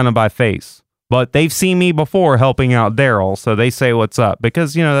kind of by face, but they've seen me before helping out Daryl, so they say what's up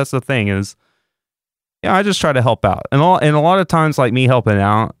because that's the thing is, I just try to help out, and a lot of times like me helping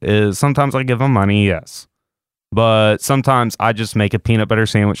out is sometimes I give them money, yes, but sometimes I just make a peanut butter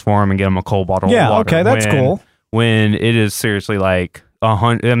sandwich for them and get them a cold bottle of water. Okay, that's cool. When it is seriously like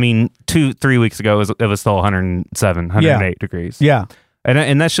 100, 2-3 weeks ago it was still 107, 108 degrees. Yeah.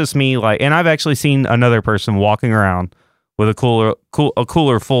 And that's just me and I've actually seen another person walking around with a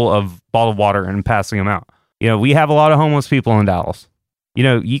cooler full of bottled water and passing them out. We have a lot of homeless people in Dallas.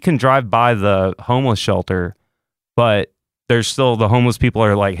 You can drive by the homeless shelter, but there's still the homeless people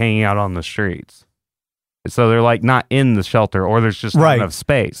are like hanging out on the streets. So they're like not in the shelter, or there's just not enough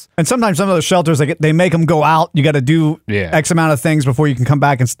space. And sometimes some of those shelters, they make them go out. You got to do X amount of things before you can come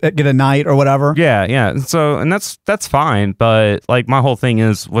back and get a night or whatever. Yeah, yeah. So, and that's fine. But like my whole thing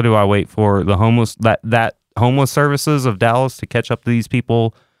is, what do I wait for the homeless that homeless services of Dallas to catch up to these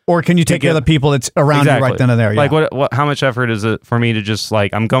people? Or can you take care of the people that's around you right then and there? Yeah. Like what? How much effort is it for me to just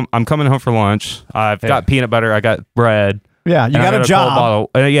like I'm coming home for lunch. I've got peanut butter. I got bread. Yeah, you got a job.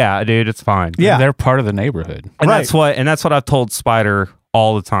 Yeah, dude, it's fine. Yeah, they're part of the neighborhood, and that's what I've told Spider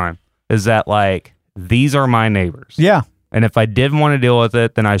all the time is that like these are my neighbors. Yeah, and if I didn't want to deal with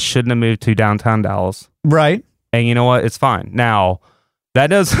it, then I shouldn't have moved to downtown Dallas. Right. And you know what? It's fine. Now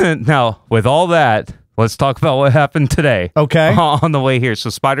that doesn't. Now with all that, let's talk about what happened today. Okay. On the way here, so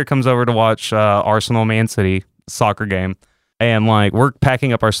Spider comes over to watch Arsenal Man City soccer game. And like we're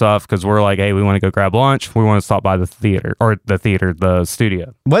packing up our stuff because we're like, hey, we want to go grab lunch. We want to stop by the studio.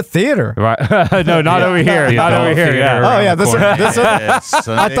 What theater? Right? No, not over here. Not over here. Yeah. Oh yeah, this.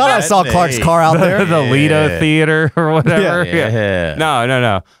 I thought I saw Clark's car out there. The Lido Theater or whatever. Yeah.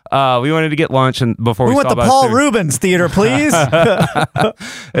 No. We wanted to get lunch and before we went to Paul Rubens Theater, please.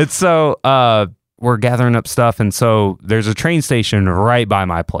 It's so we're gathering up stuff, and so there's a train station right by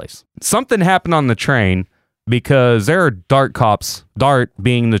my place. Something happened on the train. Because there are DART cops, DART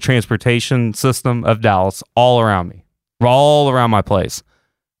being the transportation system of Dallas, all around me, all around my place.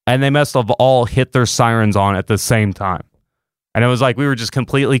 And they must have all hit their sirens on at the same time. And it was like we were just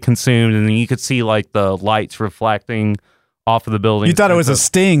completely consumed. And then you could see like the lights reflecting off of the building. You thought it was a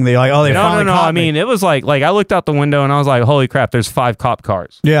sting. They No. I mean, it was like I looked out the window and I was like, holy crap, there's 5 cop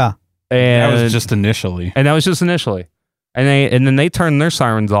cars. Yeah. And that was just initially. And then they turned their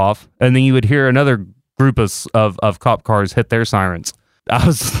sirens off. And then you would hear another group of cop cars hit their sirens. I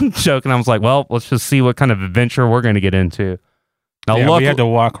was joking. I was like, well, let's just see what kind of adventure we're going to get into. Now, we had to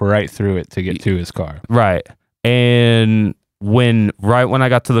walk right through it to get to his car. Right. And when I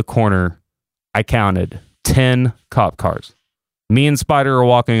got to the corner, I counted 10 cop cars. Me and Spider are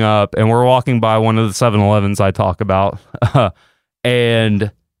walking up, and we're walking by one of the 7-Elevens I talk about.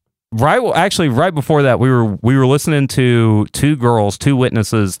 And right before that, we were listening to 2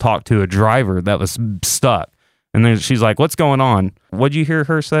 witnesses talk to a driver that was stuck, and then she's like, "What's going on?" What'd you hear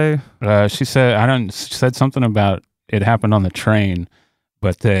her say? She said, she said something about it happened on the train,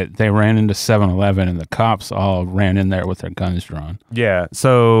 but that they ran into 7-Eleven and the cops all ran in there with their guns drawn. Yeah,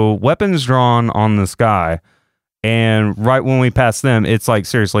 so weapons drawn on this guy, and right when we pass them, it's like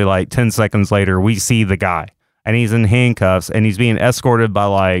seriously, like 10 seconds later, we see the guy, and he's in handcuffs, and he's being escorted by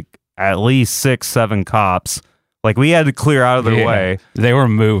like at least 6-7 cops. Like we had to clear out of their way. They were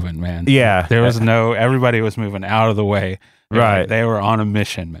moving, man. Yeah. There was everybody was moving out of the way. Right. They were on a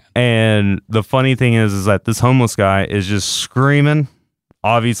mission, man. And the funny thing is that this homeless guy is just screaming,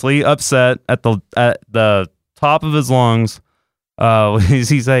 obviously upset at the top of his lungs. He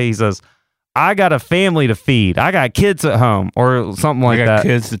says, I got a family to feed. I got kids at home or something like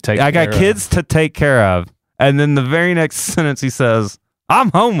that. I got kids to take care of. And then the very next sentence he says,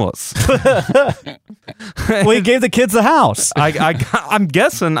 I'm homeless. Well, he gave the kids a house. I'm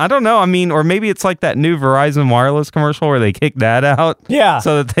guessing. I don't know. I mean, or maybe it's like that new Verizon wireless commercial where they kick dad out. Yeah.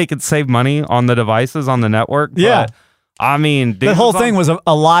 So that they could save money on the devices on the network. Yeah. But I mean, the whole thing was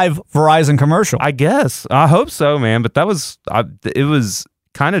a live Verizon commercial. I guess. I hope so, man. But that was it was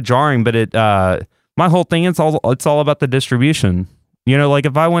kind of jarring. But it my whole thing it's all about the distribution. You know, like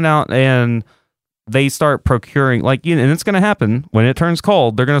if I went out and they start procuring, like, you know, and it's going to happen when it turns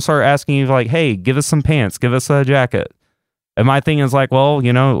cold. They're going to start asking you, like, hey, give us some pants, give us a jacket. And my thing is like, well,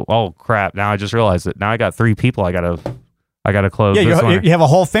 you know, oh crap! Now I just realized it. Now I got 3 people I gotta clothe. Yeah, you have a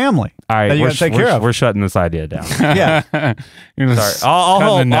whole family. All right, that you gotta take care of. We're shutting this idea down. Yeah, You're sorry. I'll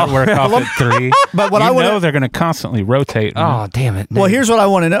cut the network off at 3. But what you I want know they're going to constantly rotate. Oh, damn it! Well, here's what I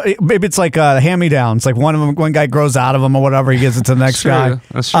want to know. Maybe it's like hand-me-downs. Like one guy grows out of them or whatever. He gives it to the next guy.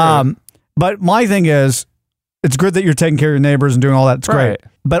 That's true. But my thing is, it's good that you're taking care of your neighbors and doing all that. It's great.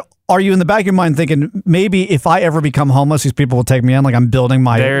 But are you in the back of your mind thinking, maybe if I ever become homeless, these people will take me in? Like I'm building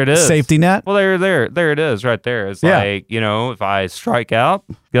my safety net? Well, there it is right there. It's like, you know, if I strike out,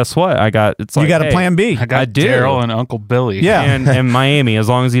 guess what? You got a plan B. I got Daryl and Uncle Billy. Yeah. and Miami, as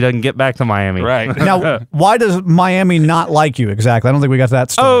long as he doesn't get back to Miami. Right. Now, why does Miami not like you exactly? I don't think we got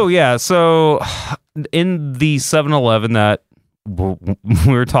that story. Oh, yeah. So in the 7-Eleven that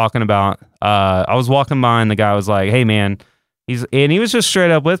we were talking about, I was walking by and the guy was like, hey, man, he was just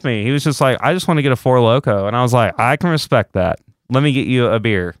straight up with me. He was just like, I just want to get a 4 Loko. And I was like, I can respect that. Let me get you a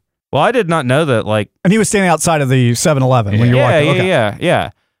beer. Well, I did not know that, like... And he was standing outside of the 7-Eleven when you were walking.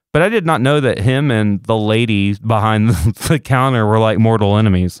 Yeah. But I did not know that him and the lady behind the counter were like mortal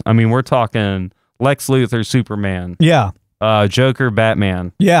enemies. I mean, we're talking Lex Luthor, Superman. Yeah. Joker,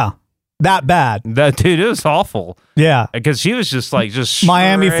 Batman. Yeah. That bad. That dude, it was awful. Yeah. Because she was just like,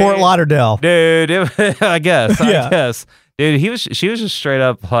 Miami, Fort Lauderdale. Dude, I guess. Dude, she was just straight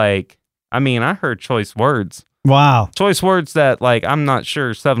up like, I mean, I heard choice words. Wow. Choice words that, like, I'm not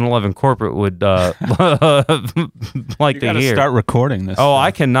sure 7-Eleven corporate would like you to hear. Start recording this. Oh, I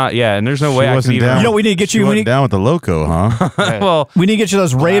cannot. Yeah, and there's no way I can even. You know, we need to get you. Down with the Loco, huh? Well, we need to get you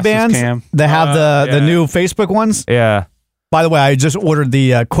those Ray-Bans that have the new Facebook ones. Yeah. By the way, I just ordered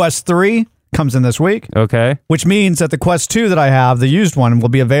the Quest 3. Comes in this week. Okay. Which means that the Quest 2 that I have, the used one, will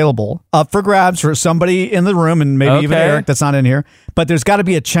be available up for grabs for somebody in the room and maybe even Eric that's not in here. But there's got to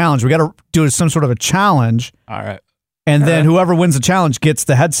be a challenge. We got to do some sort of a challenge. All right. And then whoever wins the challenge gets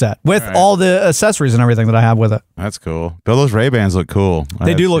the headset with all the accessories and everything that I have with it. That's cool. Bill, those Ray-Bans look cool.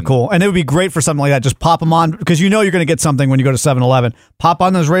 They do look cool. And it would be great for something like that. Just pop them on because you know you're going to get something when you go to 7-Eleven. Pop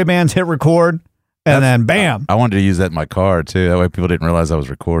on those Ray-Bans, hit record, and then bam. I wanted to use that in my car, too. That way people didn't realize I was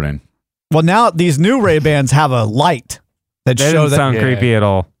recording. Well, now these new Ray-Bans have a light that show that. Sound creepy at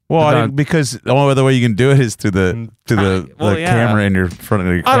all. Well, because the only other way you can do it is to the camera in your front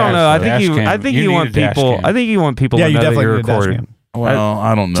of your car. I don't know. I think you want people. I think you want people to know that you're recording. Well,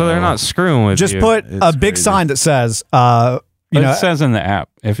 I don't know. So they're not screwing with Just you. put a big sign that says, it says in the app.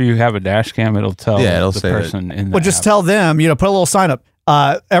 If you have a dash cam, it'll tell the person in the Well, just tell them, put a little sign up.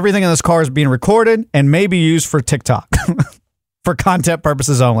 Everything in this car is being recorded and may be used for TikTok. For content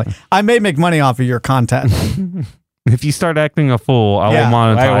purposes only. I may make money off of your content. If you start acting a fool, I will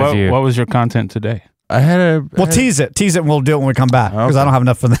monetize you. What was your content today? Tease it, and we'll do it when we come back because I don't have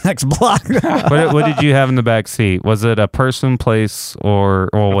enough for the next block. What did you have in the back seat? Was it a person, place, or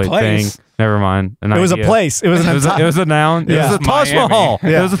thing? Never mind. It was a place. It was a noun. Yeah. It was a Taj Mahal.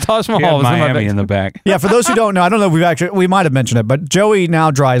 Yeah. It was a Taj Mahal. It was Miami in the back. Yeah, for those who don't know, I don't know if we might have mentioned it, but Joey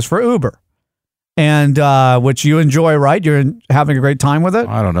now drives for Uber. And which you enjoy, right? You're having a great time with it.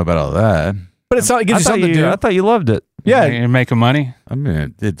 I don't know about all that, but it gives you something to do. I thought you loved it. Yeah, you're making money. I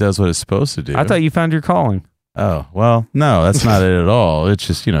mean, it does what it's supposed to do. I thought you found your calling. Oh well, no, that's not it at all. It's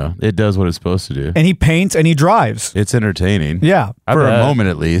just it does what it's supposed to do. And he paints and he drives. It's entertaining. Yeah, for a moment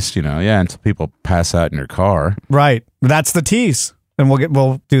at least. until people pass out in your car. Right. That's the tease. And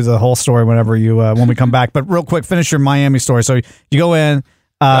we'll do the whole story whenever when we come back. But real quick, finish your Miami story. So you go in.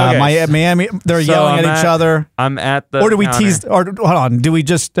 Miami, they're yelling at each other. I'm at the. Or do we tease? Or hold on, do we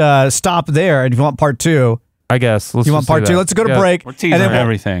just stop there? And if you want part 2, I guess. You want part 2? Let's go to break. We're teasing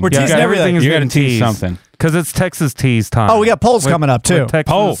everything. We're teasing everything. You got to tease something because it's Texas tease time. Oh, we got polls coming up too.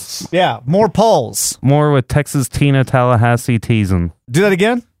 Polls. Yeah, more polls. More with Texas Tina Tallahassee teasing. Do that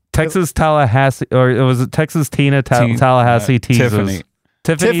again. Texas Tallahassee, or was it Texas Tina Tallahassee teases?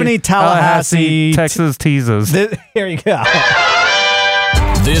 Tiffany Tallahassee Texas teases. Here you go.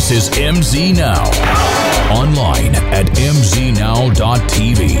 This is MZ Now. Online at mznow.tv.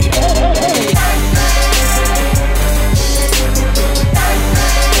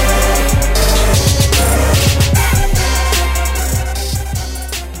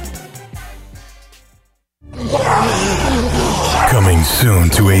 Coming soon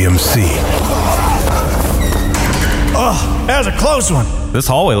to AMC. Oh, that was a close one. This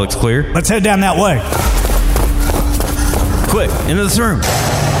hallway looks clear. Let's head down that way. Quick, into this room.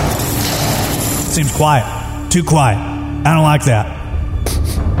 Seems quiet. Too quiet. I don't like that.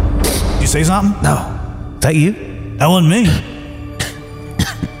 You say something? No. Is that you? That wasn't me.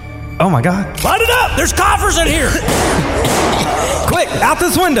 Oh my God. Light it up! There's coffers in here! Quick, out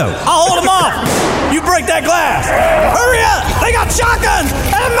this window. I'll hold them off! You break that glass! Hurry up! They got shotguns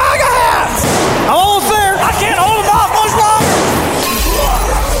and MAGA hats! I'm almost there! I can't hold them off much longer!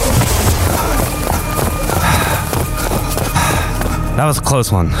 That was a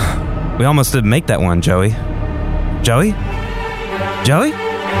close one. We almost didn't make that one, Joey. Joey? Joey?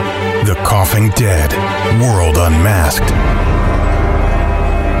 The Coughing Dead. World Unmasked.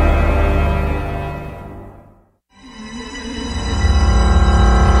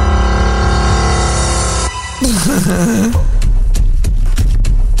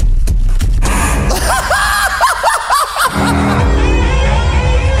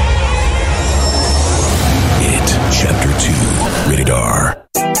 It Chapter 2 Rated R.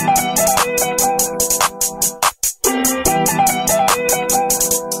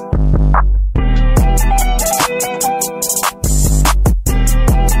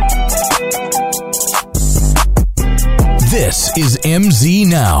 This is MZ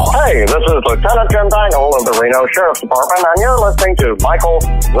Now. Hey, this is Lieutenant Jim Dangle of the Reno Sheriff's Department, and you're listening to Michael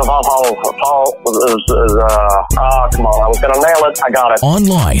Zavala. Come on, I was going to nail it. I got it.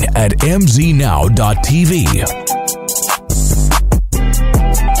 Online at mznow.tv.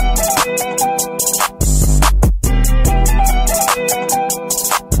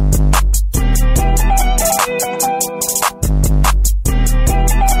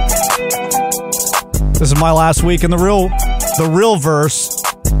 This is my last week in the real verse,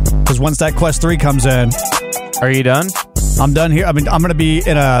 because once that Quest 3 comes in. Are you done? I'm done here. I mean, I'm going to be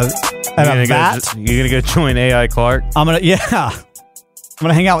in a vat. You're going to go join AI Clark? I'm going to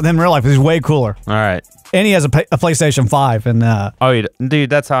hang out with him in real life because he's way cooler. All right. And he has a PlayStation 5. And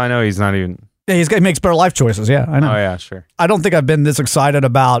dude, that's how I know he's not even... Yeah, he makes better life choices. Yeah, I know. Oh, yeah, sure. I don't think I've been this excited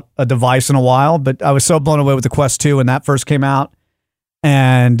about a device in a while, but I was so blown away with the Quest 2 when that first came out.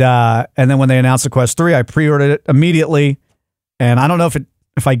 And then when they announced the Quest 3, I pre-ordered it immediately. And I don't know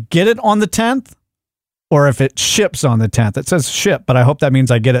if I get it on the 10th or if it ships on the 10th. It says ship, but I hope that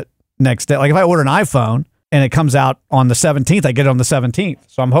means I get it next day. Like if I order an iPhone and it comes out on the 17th, I get it on the 17th.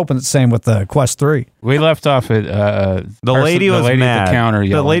 So I'm hoping it's the same with the Quest 3. We left off at the lady was mad. At the counter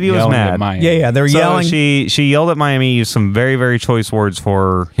the lady was mad. At Miami. Yeah, they're yelling. She yelled at Miami, used some very, very choice words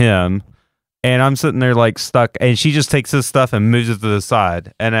for him. And I'm sitting there like stuck, and she just takes this stuff and moves it to the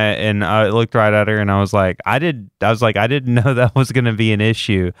side. And I looked right at her, and I was like, I didn't know that was going to be an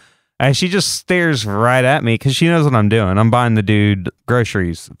issue. And she just stares right at me because she knows what I'm doing. I'm buying the dude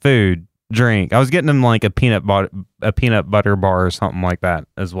groceries, food, drink. I was getting him like a peanut butter bar or something like that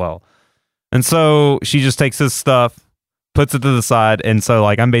as well. And so she just takes this stuff, puts it to the side, and so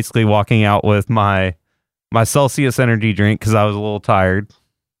like I'm basically walking out with my Celsius energy drink because I was a little tired.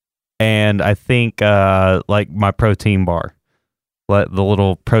 And I think like my protein bar, the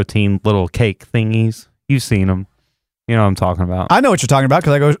little protein little cake thingies. You've seen them. You know what I'm talking about. I know what you're talking about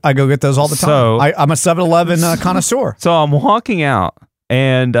because I go get those all the time. So, I'm a 7-Eleven connoisseur. So I'm walking out,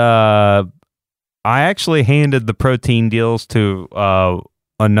 and I actually handed the protein deals to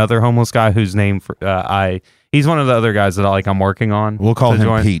another homeless guy whose name he's one of the other guys that I'm working on. We'll call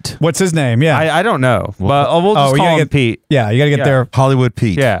him Pete. What's his name? Yeah, I don't know, but we'll just call him Pete. Yeah, you got to get there. Hollywood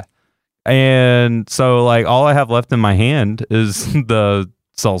Pete. Yeah. And so like all I have left in my hand is the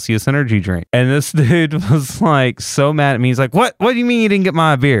Celsius energy drink. And this dude was like so mad at me. He's like, What do you mean you didn't get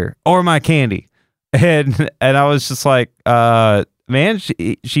my beer or my candy? And I was just like, man,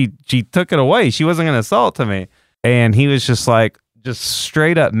 she took it away. She wasn't gonna sell it to me. And he was just like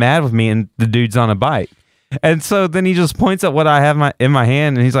straight up mad with me, and the dude's on a bike. And so then he just points at what I have in my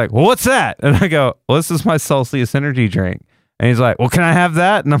hand, and he's like, well, what's that? And I go, well, this is my Celsius energy drink. And he's like, well, can I have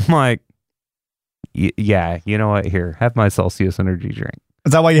that? And I'm like, yeah, you know what? Here, have my Celsius energy drink.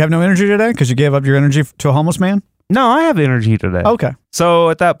 Is that why you have no energy today? Because you gave up your energy to a homeless man? No, I have energy today. Okay. So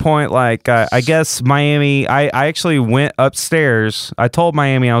at that point, like, I guess Miami, I actually went upstairs. I told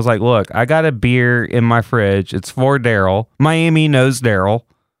Miami, I was like, look, I got a beer in my fridge. It's for Daryl. Miami knows Daryl.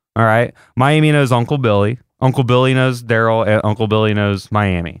 All right. Miami knows Uncle Billy. Uncle Billy knows Daryl. And Uncle Billy knows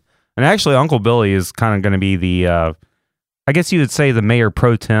Miami. And actually, Uncle Billy is kind of going to be the, I guess you would say the mayor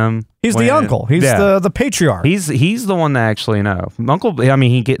pro tem. He's the uncle. He's the patriarch. He's the one that actually know. Uncle, I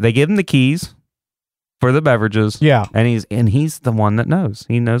mean, they give him the keys for the beverages. Yeah. And he's the one that knows.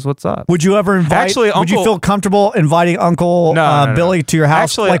 He knows what's up. Would you ever invite, actually, would you feel comfortable inviting Uncle Billy to your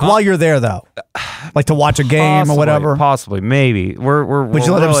house? Actually, like while you're there though? Like to watch a game or whatever? Possibly, maybe. Would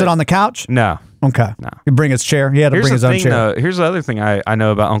you let him sit on the couch? No. Okay. No. He'd bring his chair. He had to Here's bring the his own thing, chair. though. Here's the other thing I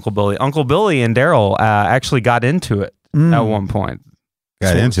know about Uncle Billy. Uncle Billy and Daryl actually got into it at one point.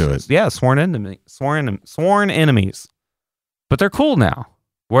 Got into it. Yeah, sworn enemies. But they're cool now.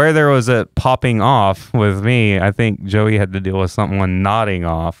 Where there was a popping off with me, I think Joey had to deal with someone nodding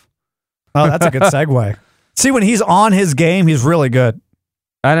off. Oh, that's a good segue. See, when he's on his game, he's really good.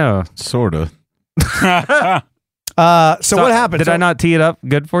 I know. Sort of. So what happened? Did I not tee it up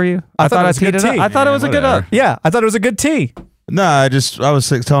good for you? I thought it was a good teed it up. tee. I thought it was a good up. Yeah, I thought it was a good tee. No, I was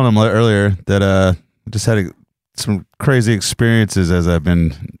telling him earlier that I just had some crazy experiences as I've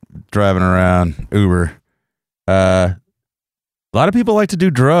been driving around Uber. A lot of people like to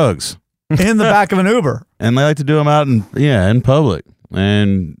do drugs in the back of an Uber, and they like to do them out in public.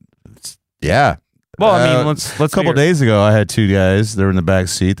 And yeah. Well, I mean, let's a couple days ago, I had two guys. They were in the back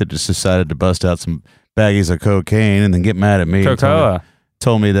seat that just decided to bust out some baggies of cocaine and then get mad at me. Cocoa.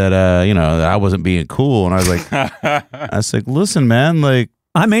 Told me that that I wasn't being cool, and I was like, listen, man, like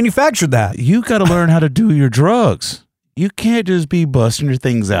I manufactured that. You got to learn how to do your drugs. You can't just be busting your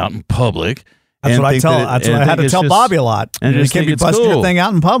things out in public. That's what I had to tell Bobby a lot. And you can't be busting your thing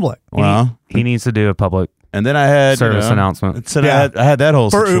out in public. Well, he needs to do a public. And then I had service announcement. So I had that whole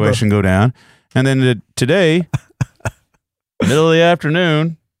situation go down, and then today, middle of the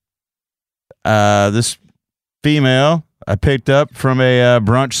afternoon, this female I picked up from a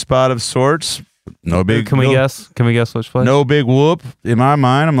brunch spot of sorts. No big. Can we guess? Can we guess which place? No big whoop in my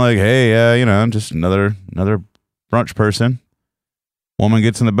mind. I'm like, hey, just another brunch person. Woman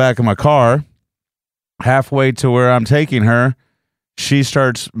gets in the back of my car. Halfway to where I'm taking her, she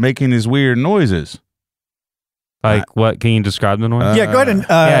starts making these weird noises. Like what? Can you describe the noise? Yeah, go ahead and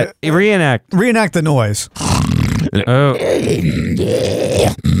reenact the noise. Oh,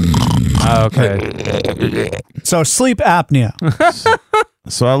 okay. So sleep apnea.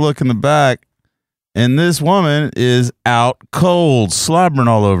 So I look in the back, and this woman is out cold, slobbering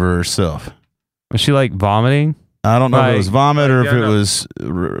all over herself. Was she like vomiting? I don't know if it was vomit or if it was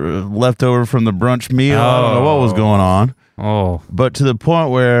leftover from the brunch meal. I don't know what was going on. Oh, but to the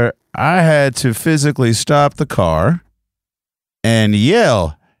point where I had to physically stop the car and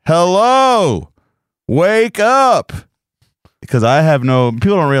yell, "Hello, wake up!" Because I have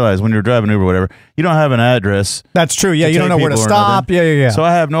people don't realize when you're driving Uber or whatever, you don't have an address. That's true. Yeah, you don't know where to stop. Yeah. So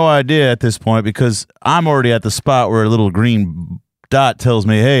I have no idea at this point because I'm already at the spot where a little green dot tells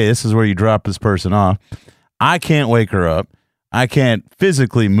me, hey, this is where you drop this person off. I can't wake her up. I can't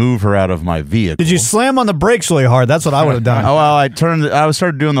physically move her out of my vehicle. Did you slam on the brakes really hard? That's what I would have done. Oh, well, I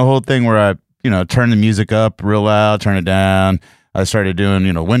started doing the whole thing where I, turn the music up real loud, turn it down. I started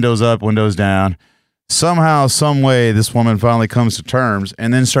doing, windows up, windows down. Somehow, some way, this woman finally comes to terms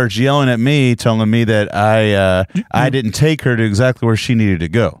and then starts yelling at me, telling me that I didn't take her to exactly where she needed to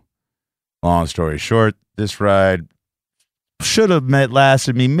go. Long story short, this ride should have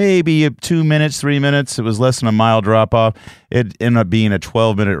lasted me maybe 2 minutes, 3 minutes. It was less than a mile drop off. It ended up being a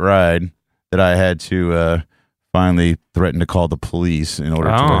 12-minute ride that I had to finally threaten to call the police in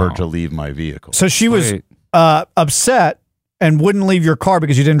order for her to leave my vehicle. So she was upset and wouldn't leave your car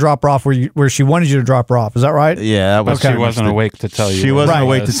because you didn't drop her off where she wanted you to drop her off. Is that right? Yeah. That was she wasn't awake to tell you. She wasn't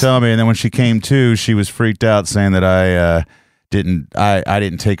awake to tell me. And then when she came to, she was freaked out saying that I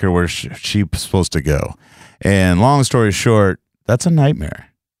didn't take her where she was supposed to go. And long story short, that's a nightmare.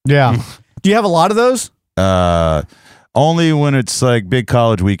 Yeah. Do you have a lot of those? Only when it's like big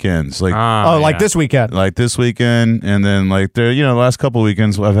college weekends, like like this weekend, and then like the last couple of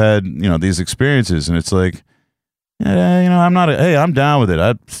weekends I've had these experiences, and it's like, I'm down with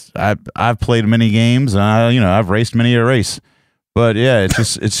it. I've played many games, and I've raced many a race, but yeah,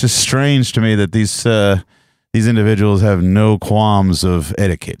 it's just strange to me that these individuals have no qualms of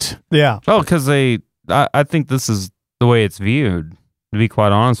etiquette. Yeah. Oh, because I think this is the way it's viewed, to be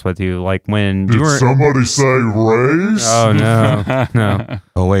quite honest with you. Like when Did somebody say race? Oh, no. No.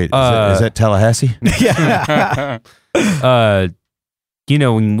 Oh, wait. Is that Tallahassee? Yeah.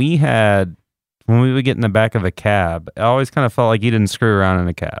 When we would get in the back of a cab, I always kind of felt like you didn't screw around in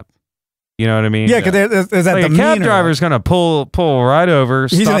a cab. You know what I mean? Yeah, because there's that like a cab driver's going to pull right over.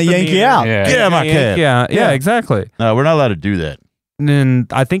 He's going to yank you out. Yeah. Get out of my cab. Yeah, exactly. No, we're not allowed to do that.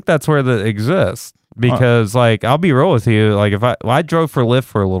 And I think that's where it exists. Because, I'll be real with you. Like, if I drove for Lyft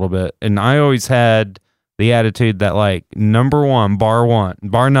for a little bit, and I always had the attitude that, number one, bar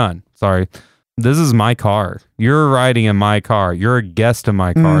none, sorry, this is my car. You're riding in my car. You're a guest in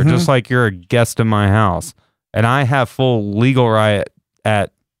my car, just like you're a guest in my house. And I have full legal right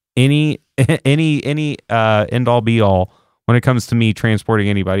at any end all be all when it comes to me transporting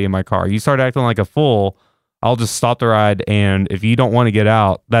anybody in my car. You start acting like a fool, I'll just stop the ride, and if you don't want to get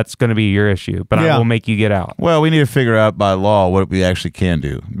out, that's going to be your issue. But I will make you get out. Well, we need to figure out by law what we actually can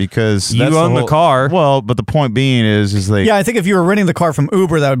do because you own the car. Well, but the point being is like I think if you were renting the car from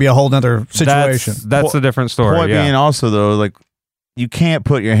Uber, that would be a whole nother situation. That's a different story. Point being also though, like you can't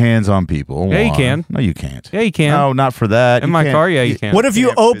put your hands on people. Yeah, you can. No, you can't. Yeah, you can. No, not for that. In my car, yeah, you can. What if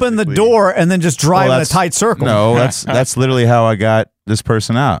you open the door and then just drive in a tight circle? No, that's literally how I got this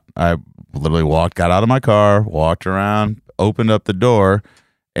person out. I literally got out of my car, walked around, opened up the door,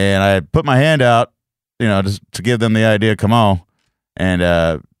 and I put my hand out, just to give them the idea, come on. And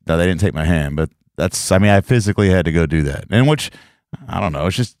no, they didn't take my hand, but I physically had to go do that. And which, I don't know,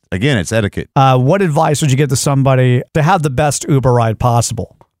 it's just, again, it's etiquette. What advice would you give to somebody to have the best Uber ride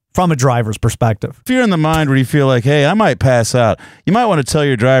possible from a driver's perspective? If you're in the mind where you feel like, hey, I might pass out, you might want to tell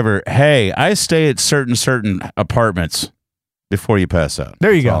your driver, hey, I stay at certain apartments before you pass out.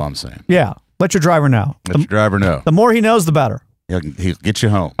 There you That's go. all I'm saying. Yeah. Let your driver know. Let your driver know. The more he knows, the better. He'll get you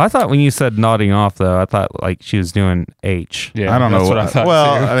home. I thought when you said nodding off, though, I thought like she was doing H. Yeah, I don't know. what I thought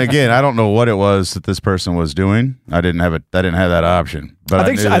Well, again, I don't know what it was that this person was doing. I didn't have that option. But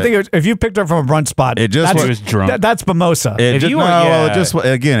I think if you picked her from a brunch spot, it just that's, was drunk. That's mimosa.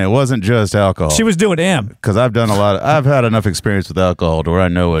 Again, it wasn't just alcohol. She was doing M. Because I've had enough experience with alcohol to where I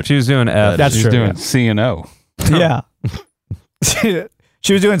know what she was doing. F. That's She's true. doing C and O. Yeah.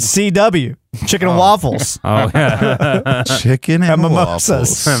 She was doing CW, chicken and waffles. Oh, yeah. Chicken and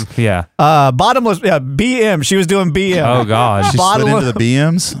mimosas. waffles. Yeah. Bottomless, BM. She was doing BM. Oh, God. She slid into the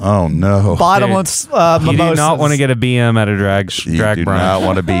BMs? Oh, no. Bottomless You mimosas. do not want to get a BM at a drag You brunch. do not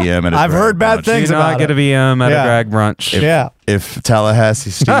want a BM at a I've drag heard bad brunch. things Do about not get it. a BM at Yeah. a drag brunch. If Tallahassee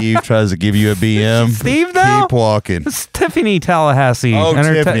Steve tries to give you a BM, Steve, though? keep walking. It's Tiffany Tallahassee. Oh, And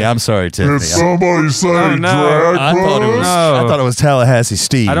her Tiffany. I'm sorry, Tiffany. Did somebody say Oh, no. drag I brunch? thought it was Tallahassee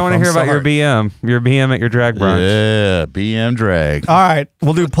Steve. I don't want to I'm hear about your sorry. BM. Your BM at your drag brunch. Yeah, BM drag. All right,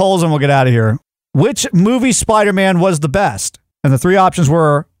 we'll do polls and we'll get out of here. Which movie Spider-Man was the best? And the three options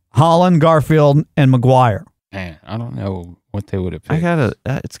were Holland, Garfield, and Maguire. Man, I don't know what they would have picked.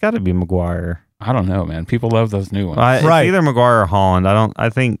 It's got to be Maguire. I don't know, man. People love those new ones. It's either Maguire or Holland. I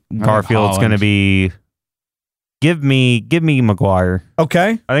think Garfield's going to be. Give me Maguire.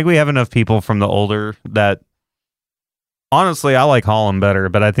 Okay. I think we have enough people from the older that. Honestly, I like Holland better,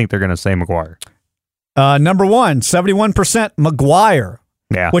 but I think they're going to say Maguire. Number one, 71% Maguire.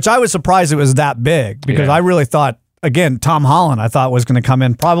 Yeah. Which I was surprised it was that big because I really thought, again, Tom Holland I thought was going to come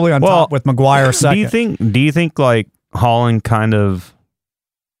in probably on top with Maguire second. Do you think like Holland kind of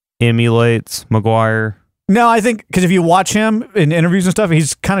emulates Maguire? No, I think because if you watch him in interviews and stuff,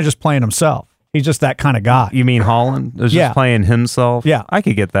 he's kind of just playing himself. He's just that kind of guy. You mean Holland is just playing himself? Yeah. I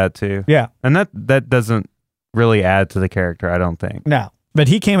could get that too. Yeah. And that doesn't really add to the character, I don't think. No. But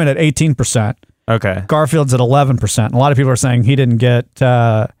he came in at 18%. Okay. Garfield's at 11%. And a lot of people are saying he didn't get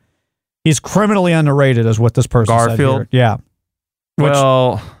he's criminally underrated is what this person said Garfield? here. Yeah. Which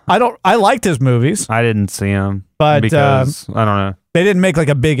Well, I liked his movies. I didn't see him. But because I don't know. They didn't make like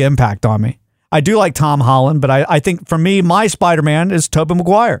a big impact on me. I do like Tom Holland, but I think for me, my Spider-Man is Tobey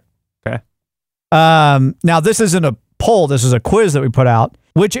Maguire. Okay. Now, this isn't a poll. This is a quiz that we put out.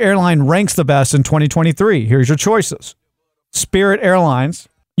 Which airline ranks the best in 2023? Here's your choices. Spirit Airlines,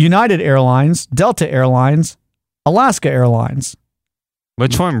 United Airlines, Delta Airlines, Alaska Airlines.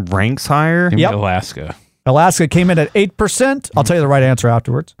 Which one ranks higher? Give me Yep. Alaska. Alaska came in at 8%. I'll tell you the right answer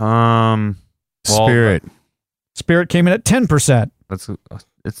afterwards. Spirit. Spirit came in at 10%.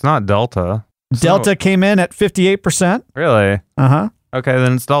 It's not Delta. Delta came in at 58%. Really? Uh-huh. Okay,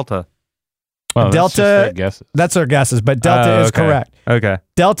 then it's Delta. Well, that's Delta, just their guesses. that's our guesses, but Delta is okay. correct. Okay.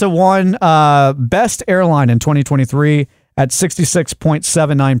 Delta won best airline in 2023 at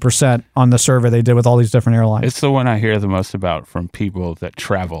 66.79% on the survey they did with all these different airlines. It's the one I hear the most about from people that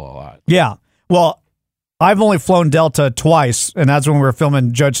travel a lot. Yeah. Well, I've only flown Delta twice, and that's when we were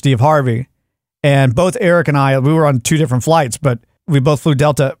filming Judge Steve Harvey. And both Eric and I, we were on two different flights, but we both flew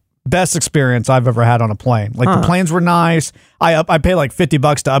Delta. Best experience I've ever had on a plane. Like the planes were nice. I paid like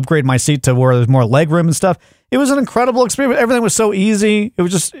 $50 to upgrade my seat to where there's more leg room and stuff. It was an incredible experience. Everything was so easy. It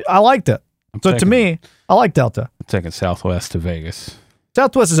was just, I liked it. To me, I like Delta. I'm taking Southwest to Vegas.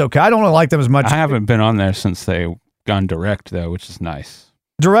 Southwest is okay. I don't really like them as much. I haven't been on there since they gone direct though, which is nice.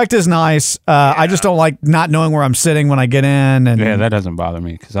 Direct is nice. I just don't like not knowing where I'm sitting when I get in. And Yeah, that doesn't bother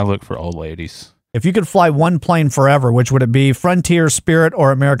me because I look for old ladies. if you could fly one plane forever, which would it be? Frontier, Spirit,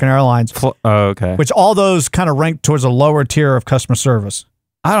 or American Airlines? Okay. Which all those kind of rank towards a lower tier of customer service.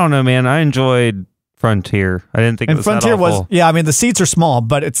 I don't know, man. I enjoyed Frontier. I didn't think it And was Frontier that awful. was, yeah, I mean, the seats are small,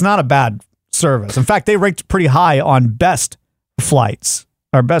 but it's not a bad service. In fact, they ranked pretty high on best flights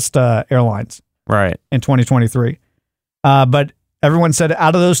or best airlines. Right. in 2023. But everyone said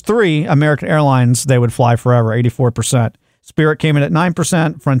out of those three, American Airlines, they would fly forever, 84%. Spirit came in at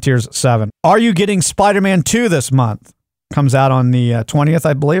 9%, Frontier's at 7%. Are you getting Spider-Man 2 this month? Comes out on the 20th,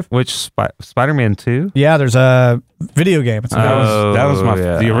 I believe. Which Spider-Man 2? Yeah, there's a video game. It's That was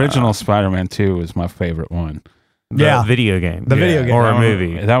the original Spider-Man 2 was my favorite one. The video game. The video game. Or a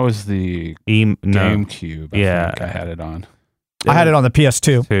movie. That was the GameCube. I think I had it on. I had it on the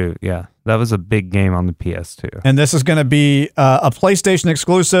PS2. Yeah, that was a big game on the PS2. And this is going to be a PlayStation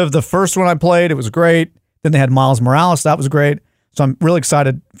exclusive. The first one I played, it was great. Then they had Miles Morales. That was great. So I'm really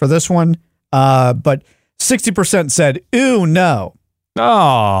excited for this one. But 60% said, ooh, no.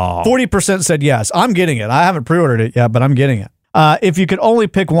 Oh. 40% said yes. I'm getting it. I haven't pre-ordered it yet, but I'm getting it. If you could only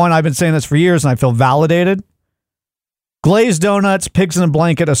pick one, I've been saying this for years and I feel validated. Glazed donuts, pigs in a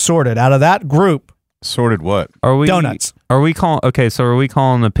blanket, assorted. Out of that group. Assorted what? Are we donuts? Are we calling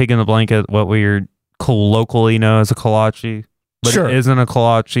the pig in the blanket what we colloquially know as a kolache? But Sure. it isn't a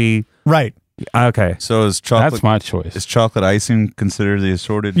kolache. Right. Okay. So is chocolate? That's my choice. Is chocolate icing considered the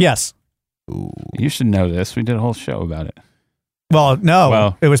assorted? Yes. Ooh. You should know this. We did a whole show about it. Well,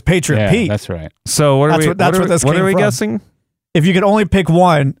 no. It was Patriot Pete. That's right. So what are we guessing? If you could only pick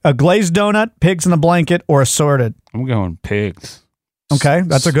one, a glazed donut, pigs in a blanket, or assorted. I'm going pigs. Okay,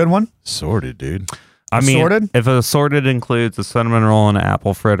 that's a good one. Assorted, dude. I mean, Assorted? if assorted includes a cinnamon roll and an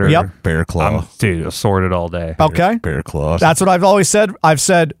apple fritter, Yep. Bear claw. Dude, assorted all day. Okay. Bear claw. That's what I've always said. I've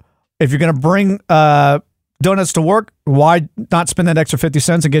said, if you're going to bring donuts to work, why not spend that extra 50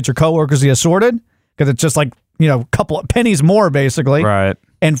 cents and get your coworkers the assorted? Because it's just like, a couple of pennies more, basically. Right.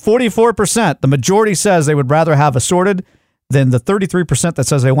 And 44%, the majority says they would rather have assorted than the 33% that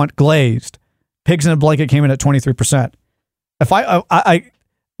says they want glazed. Pigs in a blanket came in at 23%. If I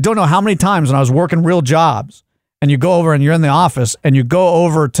don't know how many times when I was working real jobs and you go over and you're in the office and you go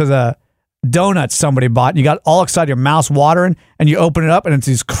over to the donuts somebody bought and you got all excited, your mouth's watering, and you open it up and it's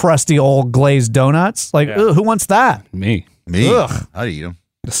these crusty old glazed donuts. Like, ugh, who wants that? Me. Ugh. I'd eat them.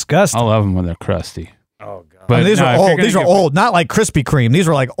 Disgusting. I love them when they're crusty. Oh, God. But these are old. These are old, not like Krispy Kreme. These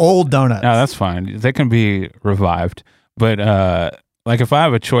are like old donuts. No, that's fine. They can be revived. But like if I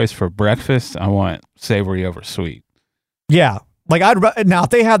have a choice for breakfast, I want savory over sweet. Yeah. Like now if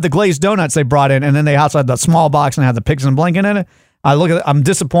they had the glazed donuts they brought in and then they also had the small box and had the pigs and blanket in it, I'm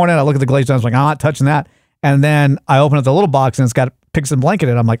disappointed. I look at the glazed donuts like, I'm not touching that. And then I open up the little box and it's got pigs and blanket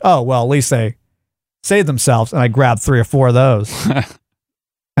in it. I'm like, oh, well, at least they saved themselves. And I grab 3 or 4 of those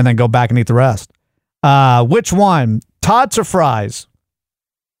and then go back and eat the rest. Which one? Tots or fries?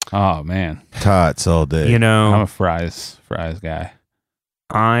 Oh man, tots all day. I'm a fries guy.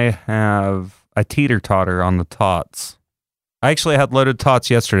 I have a teeter-totter on the tots. I actually had loaded tots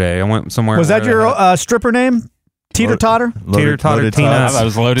yesterday. I went somewhere. Was that your stripper name? Teeter-totter? Teeter-totter Tina. That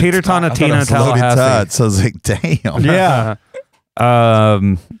was loaded. Teeter-totter Tina Tallahassee. Tots. I was like, damn. Yeah.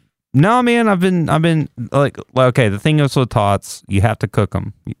 No, man, I've been like, okay, the thing is with tots, you have to cook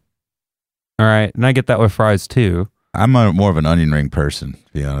them. All right. And I get that with fries too. I'm more of an onion ring person,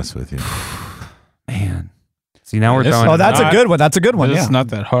 to be honest with you. Man. See, now we're going. Oh, that's a good one. That's a good one. It's Yeah. not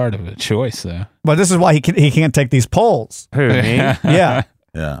that hard of a choice, though. But this is why he can't take these polls. Who, me? Yeah.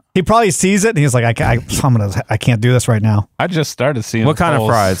 Yeah. He probably sees it and he's like, I can't do this right now. I just started seeing What kind of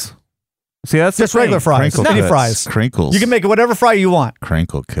fries? See, that's Just regular fries. Crinkle Any cuts. fries. Crinkles. You can make it whatever fry you want.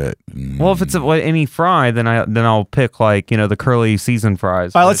 Crinkle cut. Well, if it's any fry, then I'll pick like the curly seasoned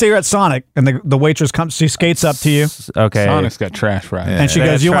fries. All right, let's say you're at Sonic and the waitress comes, she skates up to you. Okay. Sonic's got trash fries. And she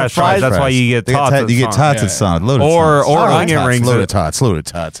goes, "You want fries?" That's why you get tots. You get tots at Sonic. Loaded or tots. onion Tots, rings. Loaded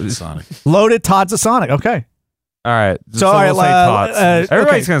tots at Sonic. Loaded tots at Sonic. Okay. All right. So, all right, we'll say tots.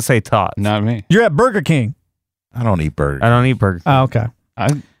 Everybody's okay. gonna say tots. Not me. You're at Burger King. I don't eat burgers. I don't eat burgers. Oh, okay.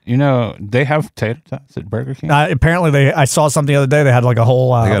 They have tater tots at Burger King. Apparently, I saw something the other day. They had like a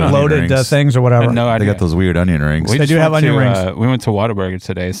whole They got onion loaded rings. things or whatever. No They idea. got those weird onion rings. We They just do have went onion to, rings. We went to Whataburger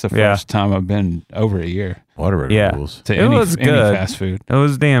today. It's the first time I've been over a year. Whataburger rules. To It any, was any good. fast food. It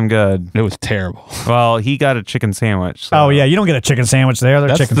was damn good. It was terrible. Well, he got a chicken sandwich. So. Oh yeah, you don't get a chicken sandwich there. They're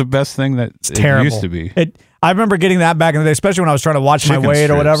That's chicken. the best thing that it terrible. used to be. I remember getting that back in the day, especially when I was trying to watch my Chicken weight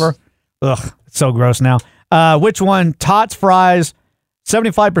or strips. whatever. Ugh, it's so gross now. Which one? Tots, fries.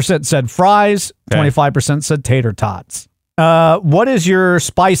 75% said fries. 25% said tater tots. What is your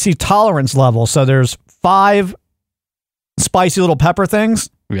spicy tolerance level? So there's 5 spicy little pepper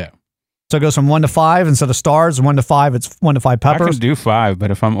things. Yeah. So it goes from 1 to 5 instead of stars. 1 to 5, it's 1 to 5 I peppers. can do 5, but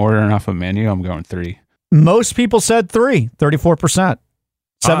if I'm ordering off a menu, I'm going 3. Most people said 3, 34%.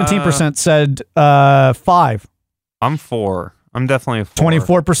 17% said 5. I'm 4. I'm definitely a 4.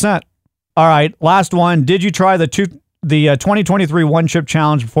 24%. All right, last one. Did you try the the 2023 One Chip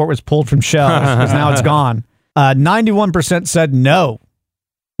Challenge before it was pulled from shelves because now it's gone. 91% said no.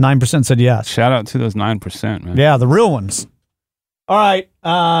 9% said yes. Shout out to those 9%, man. Yeah, the real ones. All right.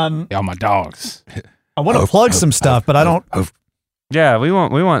 Y'all my dogs. I want to plug some stuff, but I don't. Yeah, we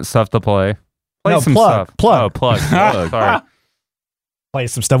want stuff to play. Play some plug, stuff. Plug. Oh, plug. Sorry. Play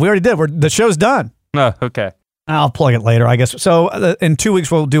some stuff. We already did. The show's done. No, okay. I'll plug it later, I guess. So in 2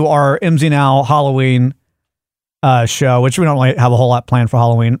 weeks, we'll do our MZ Now Halloween show, which we don't really have a whole lot planned for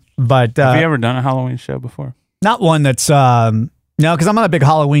Halloween. But have you ever done a Halloween show before? Not one that's no, because I'm not a big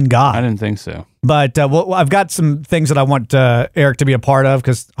Halloween guy. I didn't think so. But I've got some things that I want Eric to be a part of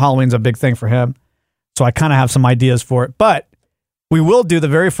because Halloween's a big thing for him. So I kind of have some ideas for it. But we will do the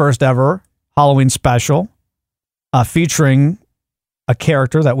very first ever Halloween special featuring a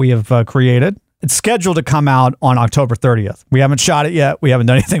character that we have created. It's scheduled to come out on October 30th. We haven't shot it yet. We haven't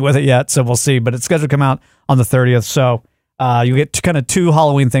done anything with it yet, so we'll see. But it's scheduled to come out on the 30th. So you get kind of 2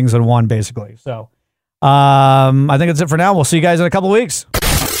 Halloween things in one, basically. So I think that's it for now. We'll see you guys in a couple weeks.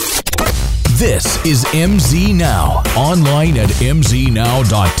 This is MZ Now, online at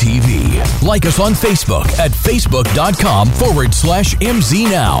mznow.tv. Like us on Facebook at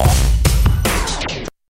facebook.com/MZ Now.